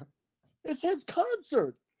 Yeah, it's his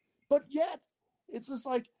concert, but yet it's just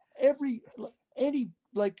I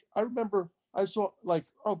remember I saw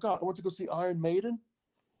oh God, I went to go see Iron Maiden,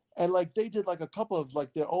 and they did a couple of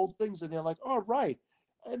their old things, and they're like, all right,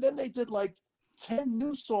 and then they did 10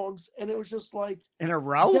 new songs, and it was just in a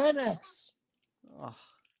row. Xanax. Oh.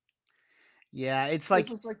 Yeah, it's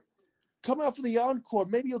just come out for the encore.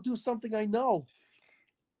 Maybe you'll do something I know.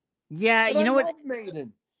 Yeah, but I love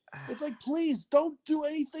Maiden. It's please don't do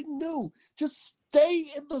anything new. Just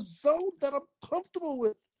stay in the zone that I'm comfortable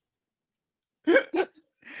with.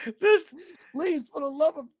 Please, for the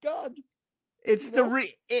love of God. It's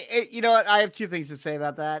you know what? I have two things to say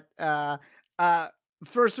about that.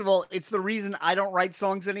 First of all, it's the reason I don't write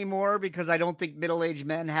songs anymore, because I don't think middle-aged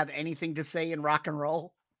men have anything to say in rock and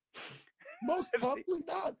roll. Most probably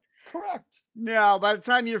not. Correct. No, by the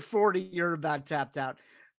time you're 40, you're about tapped out.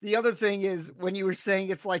 The other thing is, when you were saying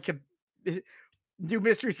it's like a new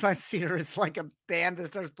Mystery Science Theater is like a band that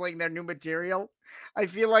starts playing their new material. I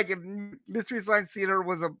feel like if Mystery Science Theater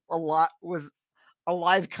was a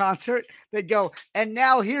live concert, they'd go, and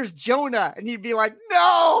now here's Jonah, and you'd be like,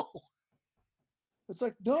 no. It's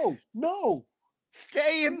no.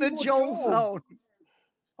 Stay in the Joel zone.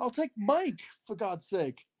 I'll take Mike, for God's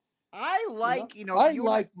sake. I like, I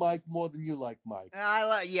like Mike more than you like Mike.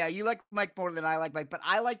 You like Mike more than I like Mike, but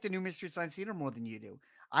I like the new Mystery Science Theater more than you do.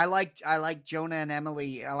 I like Jonah and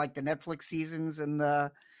Emily. I like the Netflix seasons and the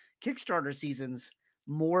Kickstarter seasons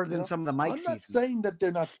more than some of the Mike seasons. I'm not saying that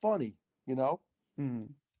they're not funny,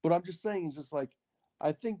 but I'm just saying it's just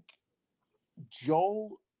I think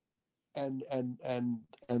Joel and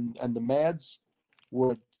the Mads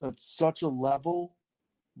were at such a level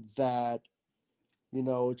that, you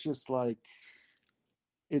know, it's just like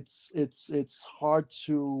it's hard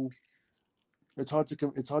to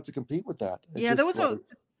compete with that. It's Yeah, just like,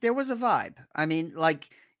 there was a vibe. I mean, like,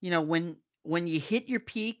 you know, when you hit your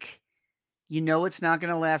peak, you know it's not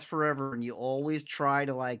going to last forever, and you always try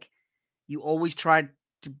to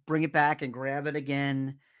bring it back and grab it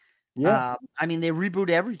again. yeah, I mean, they reboot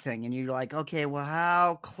everything, and you're like, okay, well,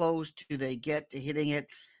 how close do they get to hitting it?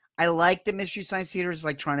 I like that Mystery Science Theater is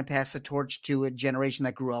like trying to pass the torch to a generation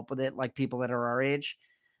that grew up with it, like people that are our age.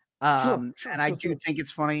 sure, And I do sure. think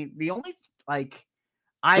it's funny. The only like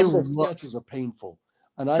I Some of the love sketches are painful,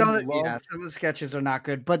 and I love. some of the sketches are not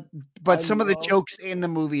good, but I some of the love jokes in the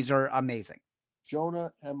movies are amazing.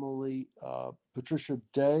 Jonah, Emily, Patricia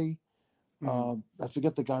Day. Mhm. I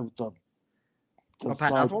forget the guy with the Oh,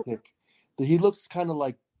 Pat Oswalt? sidekick. He looks kind of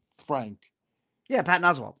like Frank. Yeah, Pat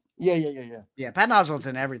Oswalt. Yeah. Yeah, Pat Oswalt's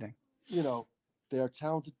in everything. You know, they are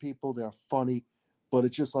talented people. They are funny, but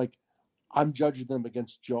it's just like I'm judging them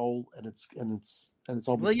against Joel, and it's almost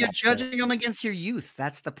Well, you're not fair. judging them against your youth.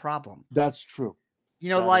 That's the problem. That's true. You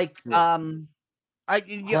know, That is like true.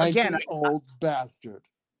 again, Cranky old bastard.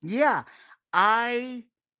 yeah, I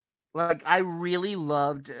I really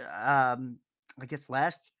loved I guess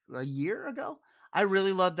a year ago, I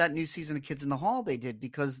really loved that new season of Kids in the Hall they did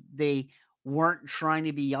because they weren't trying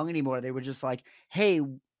to be young anymore. They were just like, "Hey,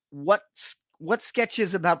 what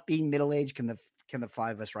sketches about being middle-aged can the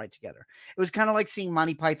five of us write together?" It was kind of like seeing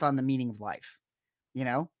Monty Python The Meaning of Life, you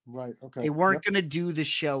know? Right. Okay. They weren't Yep. going to do the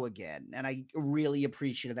show again, and I really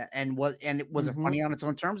appreciated that. And it was Mm-hmm. funny on its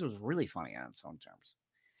own terms. It was really funny on its own terms.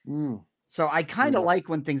 Mm. So I kind of Yeah. like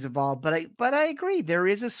when things evolve, but I agree there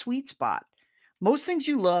is a sweet spot. Most things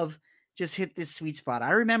you love just hit this sweet spot.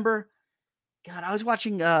 I remember, God, I was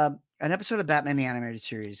watching an episode of Batman the Animated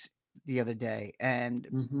Series the other day, and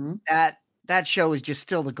Mm-hmm. that show is just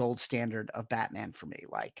still the gold standard of Batman for me.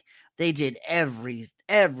 Like they did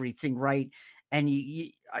everything right, and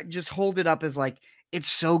I just hold it up as like it's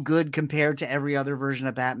so good compared to every other version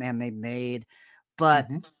of Batman they've made, but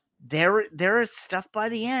Mm-hmm. there is stuff by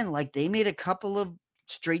the end. Like they made a couple of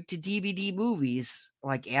straight to DVD movies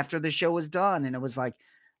like after the show was done, and it was like,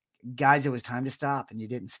 guys, it was time to stop, and you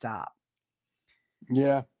didn't stop.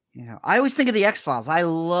 Yeah. You know, I always think of the X-Files. I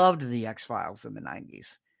loved the X-Files in the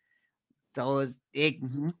 90s.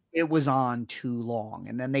 Mm-hmm. It was on too long,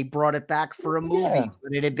 and then they brought it back for a Yeah. movie,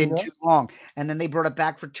 but it had You been know. too long, and then they brought it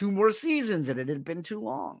back for 2 more seasons, and it had been too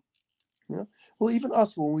long. Yeah. Well, even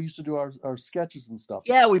us when we used to do our sketches and stuff.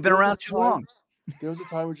 Yeah, we've been there was around a too time- long. There was a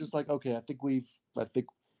time we're just like, okay, I think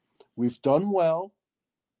we've done well.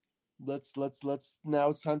 Let's now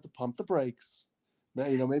it's time to pump the brakes. Now,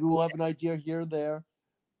 you know, maybe we'll have an idea here or there,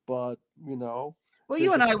 but you know, Well,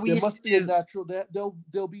 you and I, we there used must be a to. natural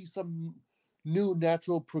there'll be some new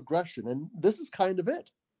natural progression, and this is kind of it.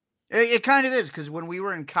 It kind of is, because when we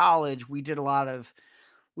were in college, we did a lot of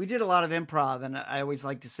improv, and I always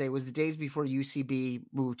like to say it was the days before UCB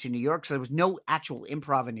moved to New York, so there was no actual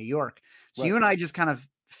improv in New York. So you Right. and I just kind of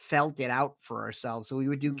felt it out for ourselves. So we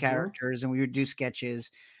would do Mhm. characters and we would do sketches,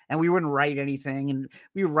 and we wouldn't write anything, and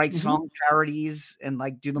we would write Mhm. song parodies and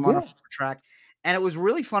like do them on a Yeah. 4-track. And it was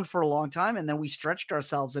really fun for a long time. And then we stretched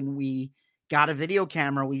ourselves and we got a video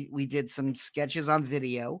camera. We did some sketches on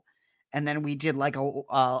video, and then we did like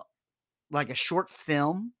a short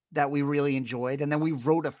film that we really enjoyed, and then we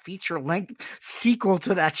wrote a feature-length sequel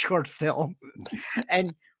to that short film.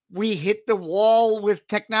 And we hit the wall with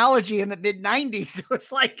technology in the mid-90s. So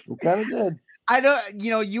it's like, We kind of did.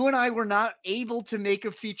 you and I were not able to make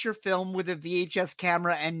a feature film with a VHS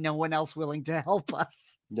camera and no one else willing to help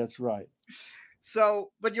us. That's right.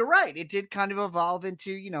 So, but you're right. It did kind of evolve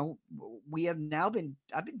into,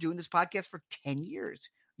 I've been doing this podcast for 10 years.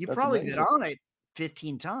 You've That's probably been amazing. on it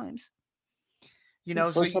 15 times.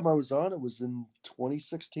 The first time I was on it was in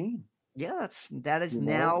 2016. Yeah, that's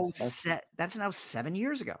now 7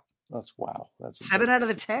 years ago. That's wow. That's 7 out of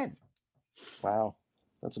the 10. wow.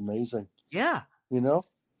 That's amazing. Yeah. You know?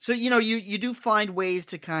 So, you do find ways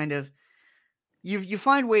to kind of, you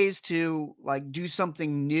find ways to like do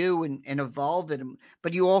something new and evolve it,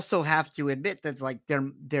 but you also have to admit that's like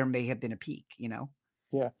there may have been a peak,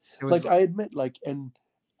 Yeah. Was, I admit, and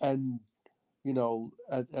you know,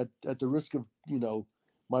 at the risk of,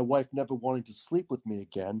 my wife never wanting to sleep with me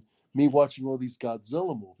again, me watching all these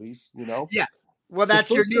Godzilla movies, yeah. Well, that's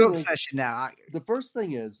your new obsession now. The first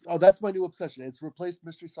thing is, that's my new obsession. It's replaced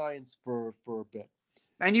Mystery Science for a bit.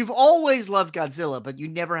 And you've always loved Godzilla, but you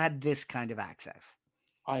never had this kind of access.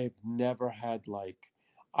 I have never had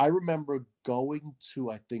I remember going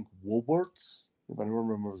to, I think, Woolworths, if anyone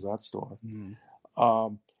remembers that store.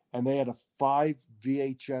 And they had a 5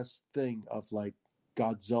 VHS thing of like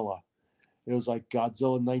Godzilla. It was like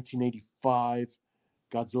Godzilla 1985,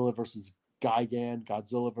 Godzilla versus Gigan,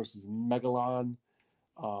 Godzilla versus Megalon,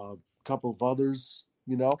 a couple of others,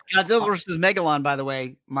 you know. Godzilla versus Megalon, by the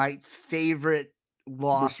way, my favorite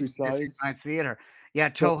lost Mystery Science Theater. Yeah,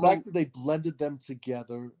 The Toho. fact that they blended them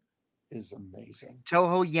together is amazing.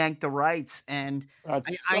 Toho yanked the rights, and That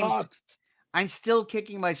sucks. I'm still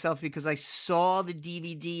kicking myself because I saw the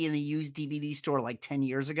DVD in a used DVD store like 10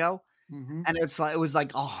 years ago. Mm-hmm. And it was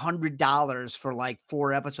like $100 for like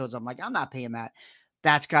 4 episodes. I'm like, I'm not paying that.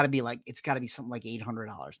 It's got to be something like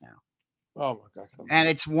 $800 now. Oh my God. And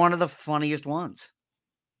it's one of the funniest ones.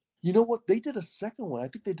 You know what? They did a second one. I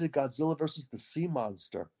think they did Godzilla versus the Sea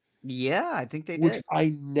Monster. Yeah, I think they did. Which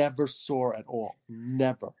I never saw at all.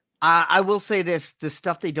 Never. I will say this, the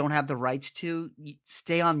stuff they don't have the rights to,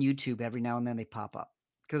 stay on YouTube every now and then they pop up.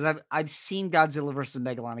 Because I've seen Godzilla versus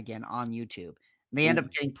Megalon again on YouTube. They end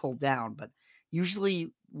up getting pulled down, but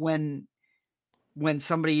usually when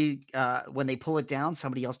somebody when they pull it down,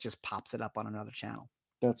 somebody else just pops it up on another channel.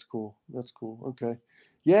 That's cool. Okay.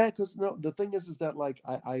 Yeah, because the thing is that like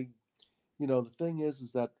I the thing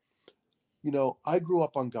is that I grew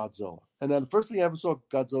up on Godzilla, and the first thing I ever saw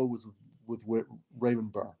Godzilla was with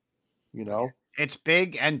Raymond Burr. It's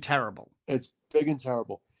big and terrible. It's big and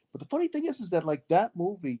terrible. But the funny thing is that like that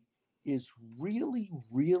movie is really,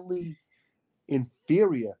 really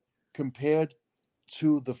inferior compared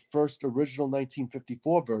to the first original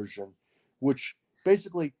 1954 version, which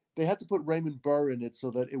basically they had to put Raymond Burr in it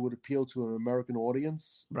so that it would appeal to an American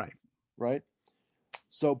audience. Right.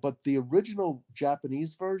 So, but the original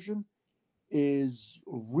Japanese version is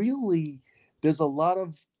really, there's a lot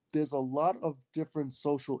of different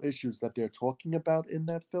social issues that they're talking about in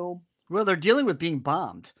that film. Well, they're dealing with being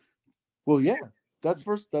bombed. Well, yeah, that's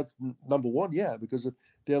number one. Yeah, because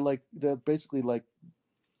they're basically like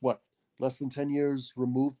what, less than 10 years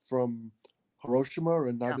removed from Hiroshima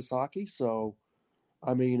and Nagasaki. Yeah. So,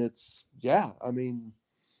 I mean,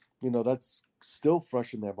 that's still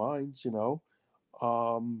fresh in their minds,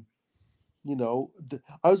 I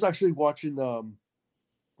was actually watching on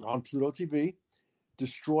Pluto TV,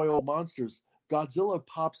 Destroy All Monsters. Godzilla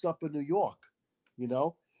pops up in New York, and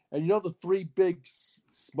the 3 big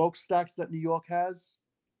smokestacks that New York has?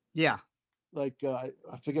 Yeah. Like, I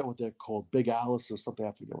forget what they're called, Big Alice or something,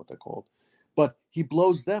 I forget what they're called. But he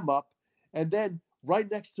blows them up, and then right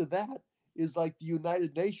next to that is like the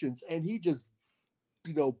United Nations, and he just,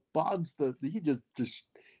 bombs he just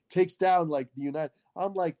takes down like the United.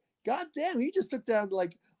 I'm like, God damn, he just took down,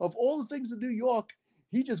 like, of all the things in New York,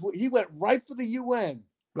 he went right for the UN.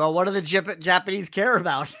 Well, what do the Japanese care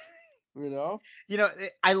about?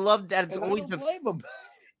 I love that it's always blame them.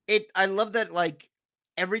 I love that, like,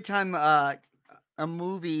 every time a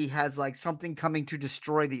movie has like something coming to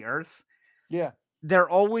destroy the Earth. Yeah. They're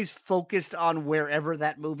always focused on wherever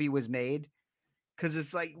that movie was made. Because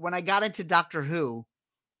it's like when I got into Doctor Who,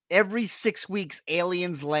 every 6 weeks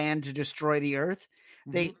aliens land to destroy the Earth.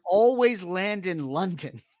 Mm-hmm. They always land in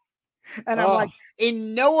London. And I'm like,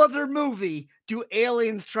 in no other movie do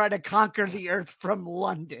aliens try to conquer the Earth from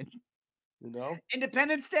London.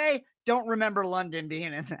 Independence Day, don't remember London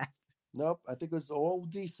being in that. Nope, I think it was all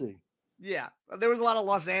DC. Yeah, there was a lot of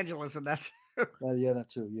Los Angeles in that too. Yeah, that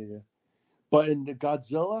too. Yeah. But in the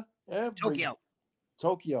Godzilla,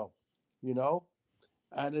 Tokyo,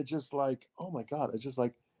 and it's just like, oh my God, it's just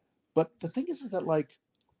like, but the thing is that like,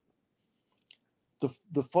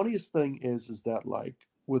 the funniest thing is that like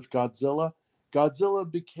with Godzilla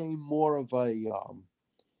became more of a,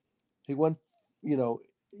 he went,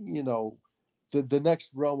 the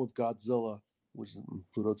next realm of Godzilla, which is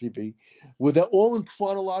Pluto TV, where they're all in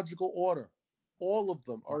chronological order. All of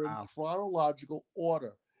them are in chronological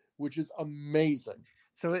order, which is amazing.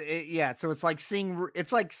 So it's like seeing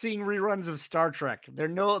reruns of Star Trek. They're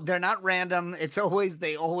not random.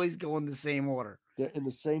 They always go in the same order. They're in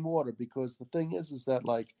the same order because the thing is that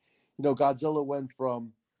like, Godzilla went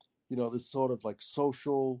from, this sort of like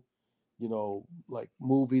social, like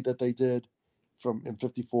movie that they did in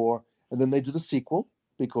 1954. And then they did a sequel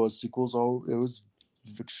because sequels, it was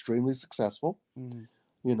extremely successful. Mm-hmm.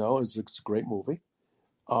 It's a great movie.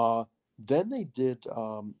 Then they did,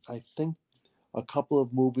 I think, a couple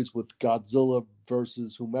of movies with Godzilla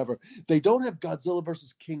versus whomever. They don't have Godzilla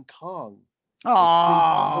versus King Kong.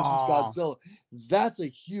 Oh, versus Godzilla. That's a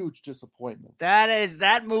huge disappointment.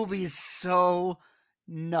 That movie is so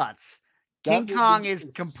nuts. King Kong is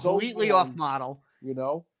completely off model.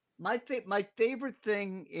 My favorite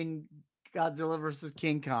thing in Godzilla versus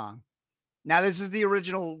King Kong. Now, this is the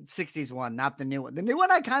original 60s one, not the new one. The new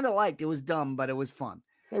one I kind of liked. It was dumb, but it was fun.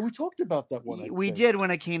 Hey, we talked about that one. We did when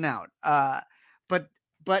it came out.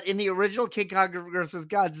 But in the original King Kong versus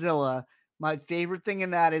Godzilla, my favorite thing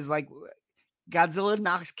in that is like Godzilla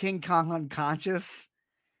knocks King Kong unconscious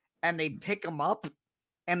and they pick him up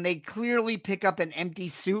and they clearly pick up an empty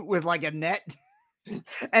suit with like a net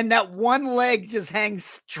and that one leg just hangs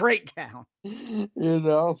straight down. You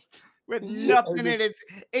know, with nothing in it.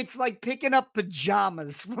 It's like picking up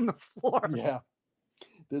pajamas from the floor. Yeah.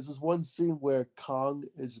 There's this one scene where Kong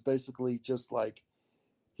is basically just like,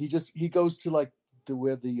 he goes to like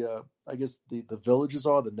where the I guess the villages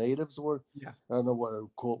are, the natives, or yeah, I don't know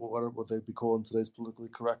what they'd be called in today's politically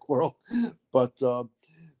correct world, but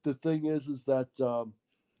the thing is that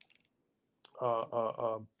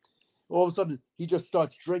all of a sudden he just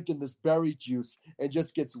starts drinking this berry juice and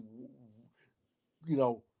just gets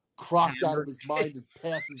crocked out of his mind and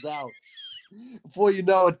passes out. Before you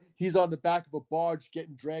know it, he's on the back of a barge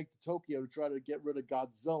getting dragged to Tokyo to try to get rid of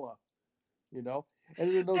Godzilla.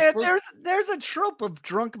 And in those there's a trope of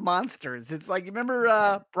drunk monsters. It's like, you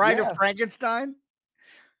remember Bride of Frankenstein?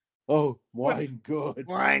 Oh, wine good.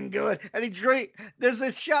 Wine good. And there's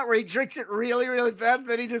this shot where he drinks it really, really fast,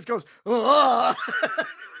 then he just goes, oh.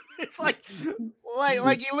 It's like he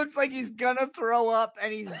looks like he's gonna throw up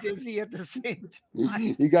and he's dizzy at the same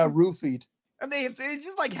time. He got roofied. And they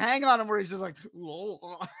just like hang on him where he's just like,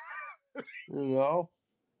 oh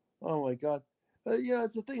my God.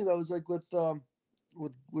 It's the thing though, is like with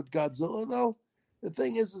Godzilla though, the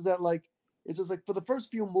thing is that like, it's just like for the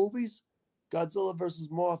first few movies, Godzilla versus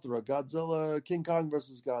Mothra, Godzilla, King Kong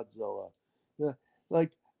versus Godzilla. Yeah.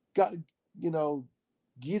 Like, Ghidorah,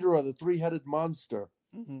 the three-headed monster.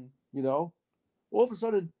 Mm-hmm. All of a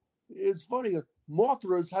sudden, it's funny.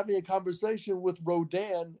 Mothra is having a conversation with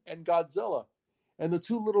Rodan and Godzilla, and the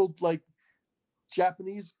two little like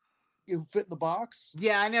Japanese who fit in the box.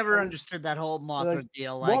 Yeah, I never understood that whole Mothra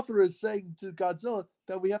deal. Like, Mothra is saying to Godzilla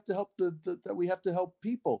that we have to help that we have to help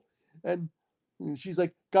people, and she's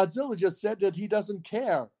like, Godzilla just said that he doesn't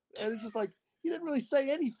care, and it's just like, he didn't really say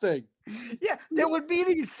anything. Yeah, there would be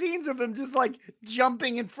these scenes of them just like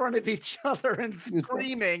jumping in front of each other and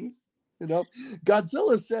screaming.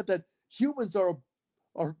 Godzilla said that human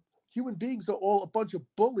beings are all a bunch of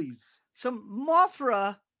bullies. So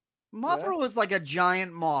Mothra was like a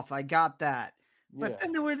giant moth. I got that. But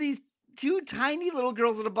then there were these two tiny little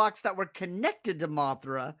girls in a box that were connected to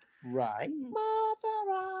Mothra. Right.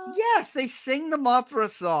 Mothra. Yes, they sing the Mothra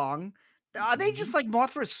song. Are they just like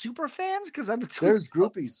Mothra super fans? Because there's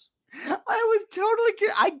groupies. I was totally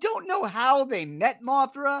curious. I don't know how they met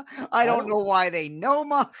Mothra. I don't know why they know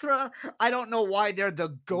Mothra. I don't know why they're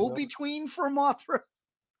the go-between for Mothra.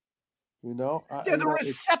 They're the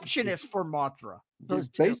receptionist for Mothra.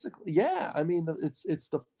 Basically, yeah. I mean, it's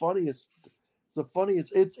the funniest.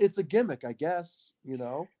 It's a gimmick, I guess.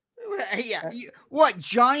 Yeah. What,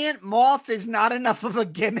 giant moth is not enough of a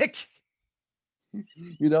gimmick?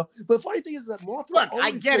 But the funny thing is that Mothra. Look,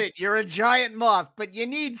 I get it. You're a giant moth, but you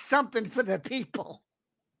need something for the people.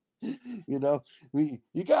 You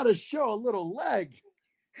got to show a little leg.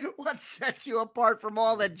 What sets you apart from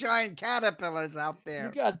all the giant caterpillars out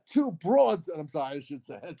there? You got two broads. I'm sorry, I should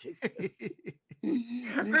say.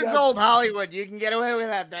 It's old Hollywood. You can get away with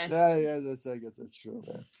that, then. Yeah, I guess that's true,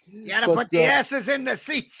 man. You got to put the asses in the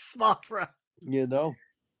seats, Mothra.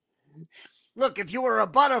 Look, if you were a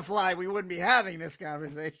butterfly, we wouldn't be having this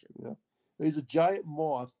conversation. Yeah. He's a giant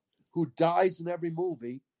moth who dies in every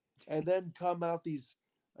movie, and then come out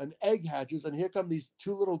an egg hatches, and here come these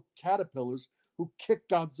two little caterpillars who kick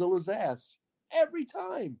Godzilla's ass every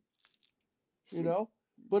time.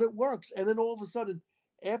 But it works. And then all of a sudden,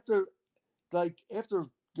 after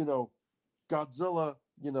Godzilla,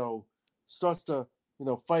 starts to,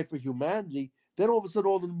 fight for humanity, then all of a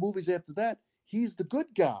sudden, all the movies after that, he's the good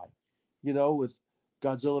guy. With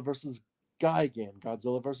Godzilla versus Gigan,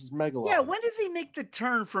 Godzilla versus Megalon. Yeah, when does he make the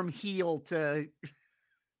turn from heel to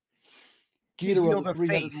Ghidorah, the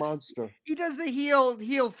three-headed monster? He does the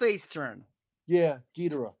heel face turn. Yeah,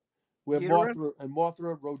 Ghidorah. Where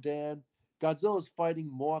Mothra, Rodan, Godzilla's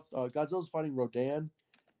fighting Rodan,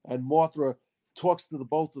 and Mothra talks to the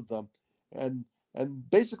both of them, and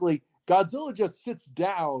basically Godzilla just sits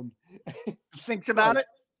down, thinks about it.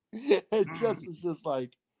 It just is just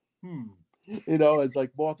like. It's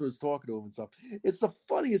like Mothra's talking to him and stuff. It's the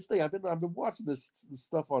funniest thing. I've been watching this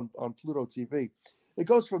stuff on Pluto TV. It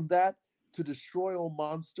goes from that to destroy all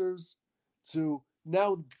monsters to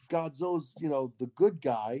now Godzilla's, the good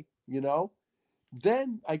guy,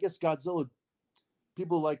 Then I guess Godzilla,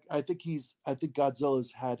 people like, I think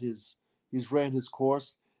Godzilla's had his he's ran his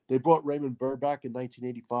course. They brought Raymond Burr back in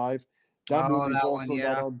 1985. That movie is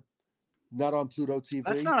also not on Pluto TV.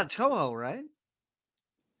 That's not a Toho, right?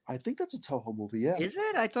 I think that's a Toho movie, yeah. Is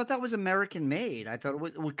it? I thought that was American made. I thought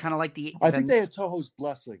it was kind of like the... I think they had Toho's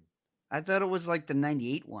Blessing. I thought it was like the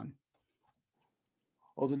 98 one.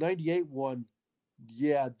 Oh, the 98 one,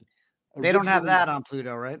 yeah. They don't have that on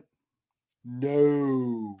Pluto, right?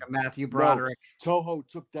 No. Matthew Broderick. No. Toho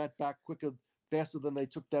took that back faster than they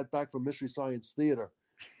took that back from Mystery Science Theater.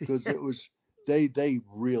 Because it was, they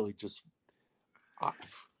really just,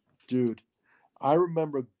 dude, I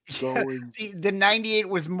remember going. The 98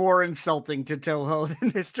 was more insulting to Toho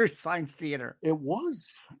than Mystery Science Theater. It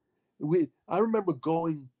was. I remember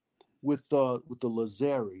going with the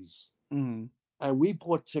Lazaris, and we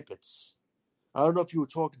bought tickets. I don't know if you were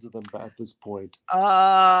talking to them at this point.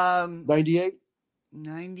 98?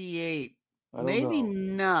 98. Maybe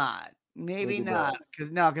not. Maybe not.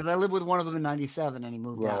 Because I lived with one of them in 97 and he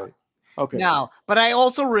moved out. Okay. No, but I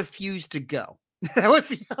also refused to go. That was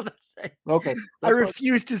the other thing. Okay. I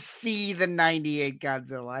refused to see the 98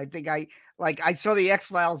 Godzilla. I think I saw the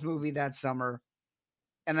X-Files movie that summer.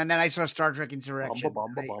 And then I saw Star Trek Insurrection.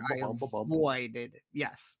 I avoided it.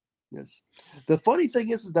 Yes. The funny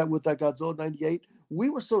thing is that with that Godzilla 98, we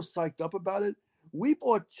were so psyched up about it. We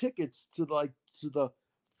bought tickets to the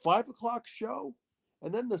 5 o'clock show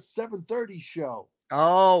and then the 7:30 show.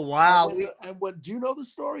 Oh, wow. And when do you know the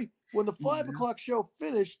story? When the 5 o'clock show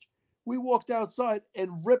finished, we walked outside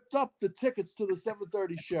and ripped up the tickets to the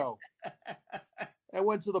 7:30 show and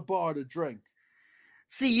went to the bar to drink.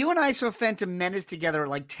 See, you and I saw Phantom Menace together at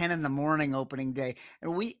like 10 in the morning opening day.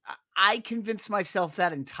 And I convinced myself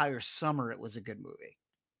that entire summer it was a good movie.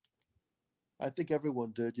 I think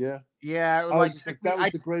everyone did, yeah. Yeah. That was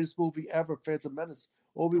the greatest movie ever, Phantom Menace.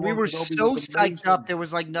 We were so psyched up. There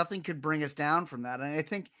was like nothing could bring us down from that. And I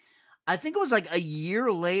think it was like a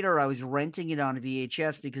year later, I was renting it on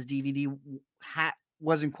VHS because DVD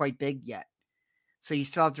wasn't quite big yet. So you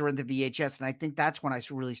still have to rent the VHS. And I think that's when I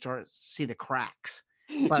really started to see the cracks.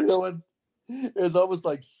 But you know what? It was almost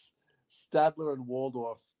like Statler and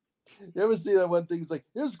Waldorf. You ever see that one thing? It's like,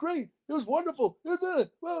 it was great. It was wonderful. It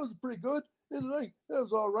was pretty good. It was like, it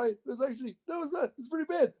was all right. It was actually, no, it was bad. It's pretty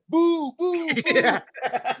bad. Boo, boo, boo. Yeah,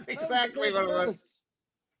 that's exactly what it was.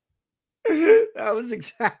 That was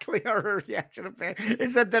exactly our reaction of fan.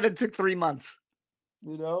 It said that it took 3 months.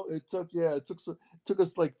 You know, it took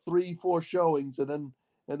us like 3-4 showings and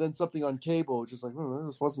then something on cable, just like,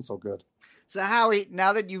 this wasn't so good. So Howie,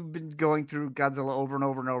 now that you've been going through Godzilla over and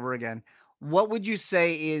over and over again, what would you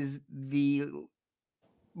say is the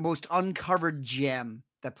most uncovered gem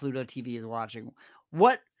that Pluto TV is watching?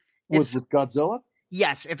 With Godzilla?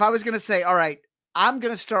 Yes. If I was going to say, all right, I'm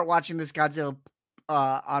going to start watching this Godzilla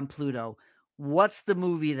on Pluto, what's the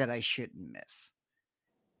movie that I shouldn't miss?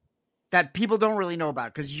 That people don't really know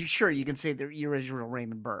about, because you can say the original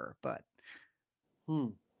Raymond Burr, but.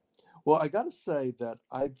 Well, I got to say that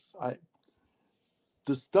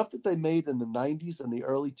the stuff that they made in the 90s and the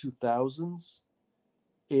early 2000s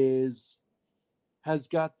has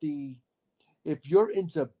got if you're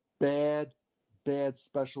into bad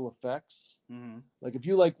special effects, like if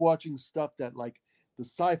you like watching stuff that like the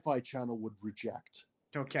Sci-Fi Channel would reject.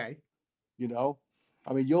 Okay. You know,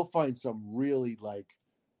 I mean, you'll find some really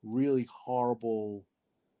horrible,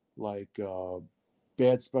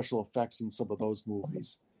 bad special effects in some of those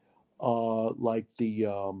movies. Like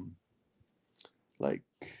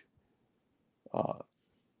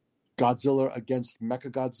Godzilla against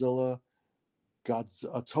Mechagodzilla,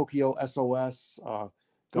 Tokyo SOS. I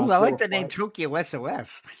like the name Tokyo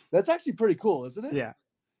SOS. That's actually pretty cool, isn't it? Yeah.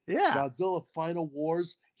 Godzilla Final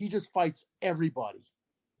Wars. He just fights everybody.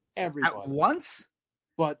 At once?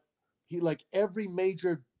 But he every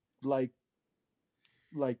major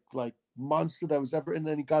monster that was ever in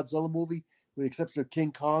any Godzilla movie, with the exception of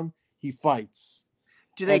King Kong, he fights.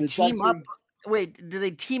 Do they team up? Wait, do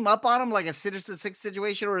they team up on him like a Sinister Six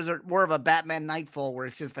situation, or is it more of a Batman Nightfall where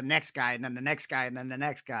it's just the next guy and then the next guy and then the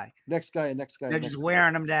next guy? Next guy and next guy. They're just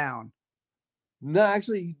wearing him down. No,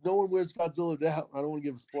 actually, no one wears Godzilla down. I don't want to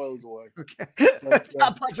give spoilers away. Okay. But,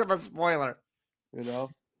 not much of a spoiler. You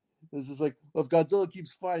know? This is like, if Godzilla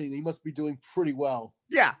keeps fighting, he must be doing pretty well.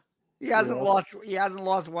 Yeah. He hasn't lost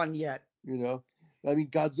one yet. You know? I mean,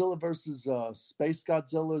 Godzilla versus Space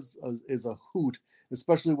Godzilla is a hoot,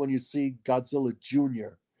 especially when you see Godzilla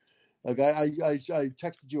Jr. Like I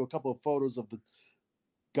texted you a couple of photos of the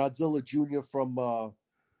Godzilla Jr. from the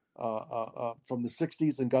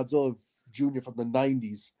 60s and Godzilla Jr. from the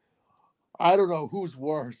 90s. I don't know who's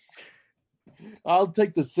worse. I'll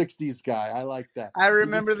take the '60s guy. I like that. I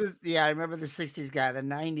remember I remember the '60s guy. The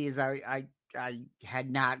 '90s, I had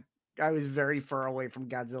not. I was very far away from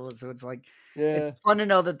Godzilla, so it's like it's fun to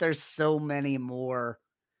know that there's so many more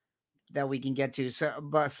that we can get to.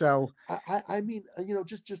 So, I mean,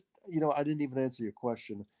 just I didn't even answer your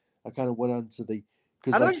question. I kind of went on to the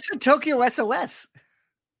I thought you said Tokyo SOS.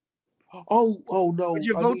 Oh no! Would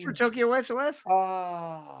you vote for Tokyo SOS?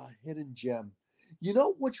 Hidden gem. You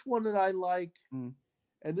know which one that I like, and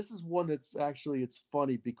this is one that's actually it's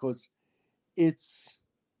funny because it's.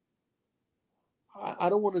 I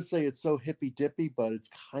don't want to say it's so hippy dippy, but it's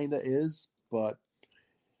kind of is. But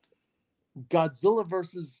Godzilla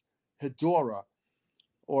versus Hedorah,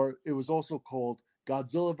 or it was also called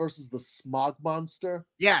Godzilla versus the Smog Monster.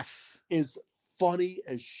 Yes, is funny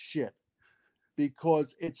as shit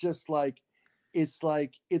because it's just like it's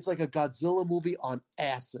like a Godzilla movie on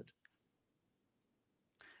acid.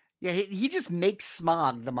 Yeah, he just makes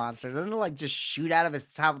Smog the monster. Doesn't it like just shoot out of his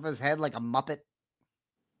top of his head like a Muppet?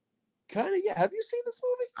 Kind of, yeah. Have you seen this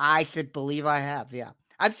movie? I believe I have. Yeah,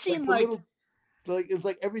 I've seen like it's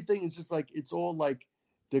like everything is just like it's all like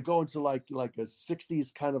they're going to like a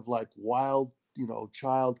 '60s kind of like wild,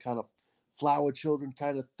 child kind of flower children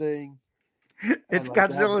kind of thing. It's like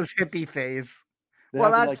Godzilla's hippie phase.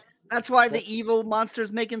 Well, that's why the evil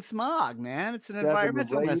monster's making Smog, man. It's an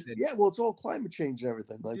environmental message. Yeah, well, it's all climate change and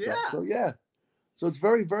everything like that. So yeah, so it's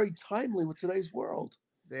very, very timely with today's world.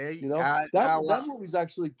 There you know, that movie's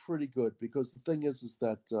actually pretty good because the thing is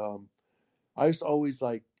that I used to always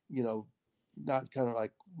like, not kind of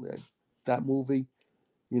like that movie,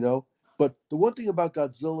 But the one thing about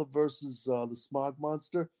Godzilla versus the Smog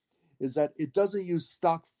Monster is that it doesn't use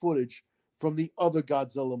stock footage from the other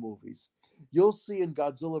Godzilla movies. You'll see in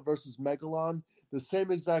Godzilla versus Megalon the same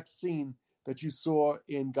exact scene that you saw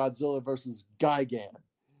in Godzilla versus Gigan.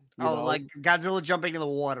 Like Godzilla jumping in the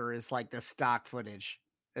water is like the stock footage,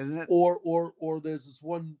 isn't it? Or there's this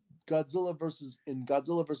one Godzilla versus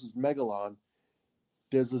Megalon.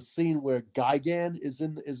 There's a scene where Gigan is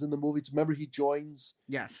in the movie. Remember, he joins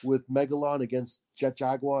with Megalon against Jet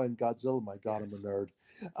Jaguar and Godzilla. My God, I'm a nerd.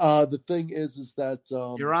 The thing is that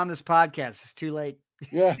you're on this podcast. It's too late.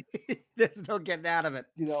 Yeah, there's no getting out of it.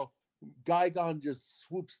 Gigan just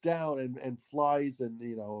swoops down and flies and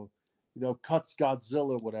cuts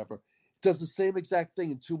Godzilla or whatever. Does the same exact thing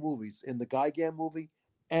in two movies, in the Gigan movie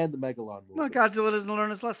and the Megalon movie. Well, Godzilla doesn't learn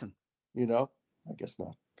his lesson. I guess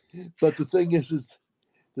not. But the thing is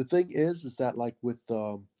that like with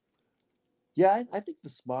I think the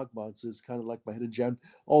Smog Monster is kind of like my hidden gem.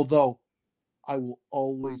 Although I will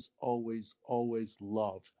always, always, always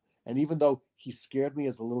love, and even though he scared me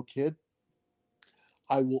as a little kid,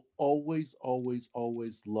 I will always, always,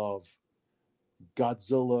 always love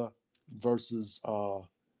Godzilla versus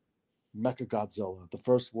Mechagodzilla, the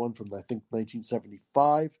first one from I think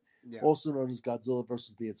 1975, also known as Godzilla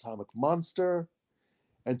versus the Atomic Monster,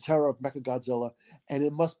 and Terror of Mechagodzilla. And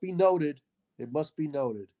it must be noted, the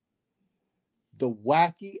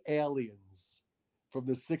wacky aliens from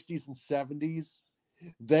the 60s and 70s,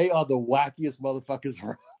 they are the wackiest motherfuckers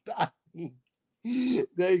around. I mean,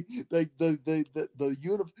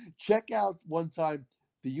 check out one time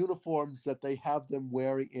the uniforms that they have them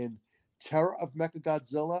wearing in Terror of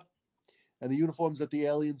Mechagodzilla and the uniforms that the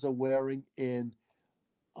aliens are wearing in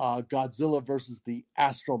Godzilla versus the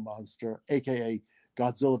Astro Monster, aka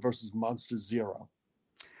Godzilla versus Monster Zero.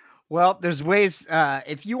 Well, there's ways.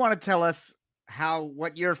 If you want to tell us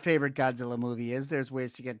what your favorite Godzilla movie is, there's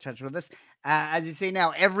ways to get in touch with us. As you say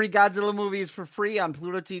now, every Godzilla movie is for free on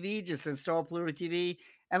Pluto TV. Just install Pluto TV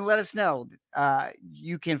and let us know.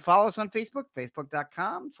 You can follow us on Facebook,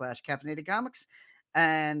 facebook.com/Caffeinated Comics,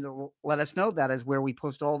 and let us know. That is where we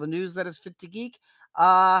post all the news that is fit to geek.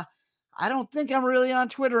 I don't think I'm really on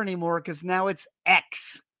Twitter anymore because now it's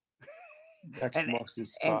X. X marks the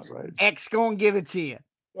spot, right? X gonna give it to you.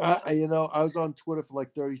 I was on Twitter for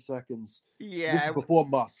like 30 seconds. Yeah. This is before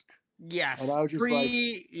Musk. Yes. And I was just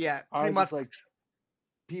like,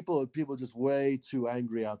 people are just way too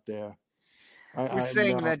angry out there. We're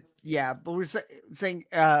saying with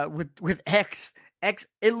X,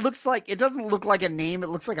 it doesn't look like a name. It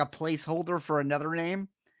looks like a placeholder for another name.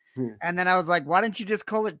 And then I was like, why don't you just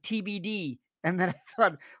call it TBD? And then I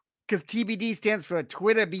thought, because TBD stands for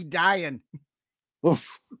Twitter be dying.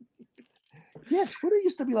 Oof. Yeah, Twitter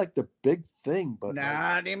used to be like the big thing, but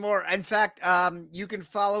not anymore. In fact, you can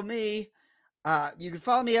follow me. You can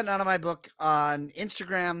follow me at None of My Book on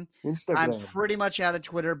Instagram. I'm pretty much out of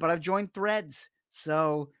Twitter, but I've joined Threads.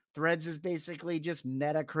 So Threads is basically just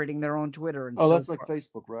Meta creating their own Twitter. And that's like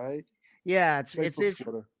Facebook, right? Yeah, it's Facebook,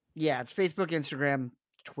 Twitter. Yeah, it's Facebook, Instagram,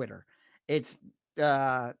 Twitter. It's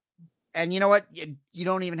and you know what? You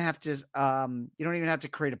don't even have to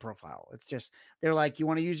create a profile. It's just they're like, you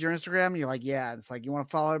want to use your Instagram? You're like, yeah. It's like, you want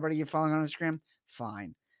to follow everybody you're following on Instagram?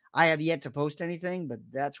 Fine. I have yet to post anything, but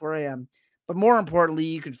that's where I am. But more importantly,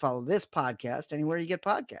 you can follow this podcast anywhere you get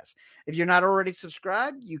podcasts. If you're not already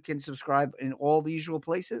subscribed, you can subscribe in all the usual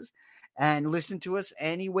places and listen to us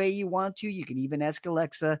any way you want to. You can even ask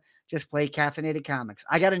Alexa, just play Caffeinated Comics.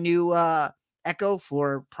 I got a new Echo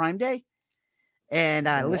for Prime Day, and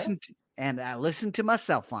I listened to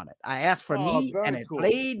myself on it. I asked for me, and it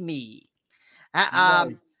played me.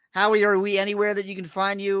 Nice. Howie, are we anywhere that you can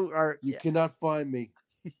find you? Or You cannot find me.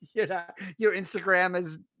 Your Instagram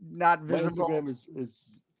is not visible. My Instagram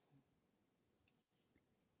is.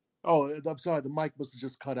 Oh, I'm sorry. The mic must have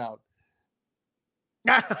just cut out.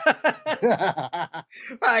 Well,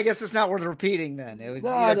 I guess it's not worth repeating then. It was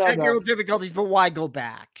technical difficulties, but why go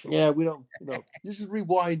back? Yeah, we don't. You just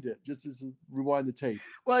rewind it. Just rewind the tape.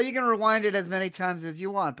 Well, you can rewind it as many times as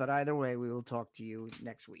you want, but either way, we will talk to you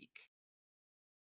next week.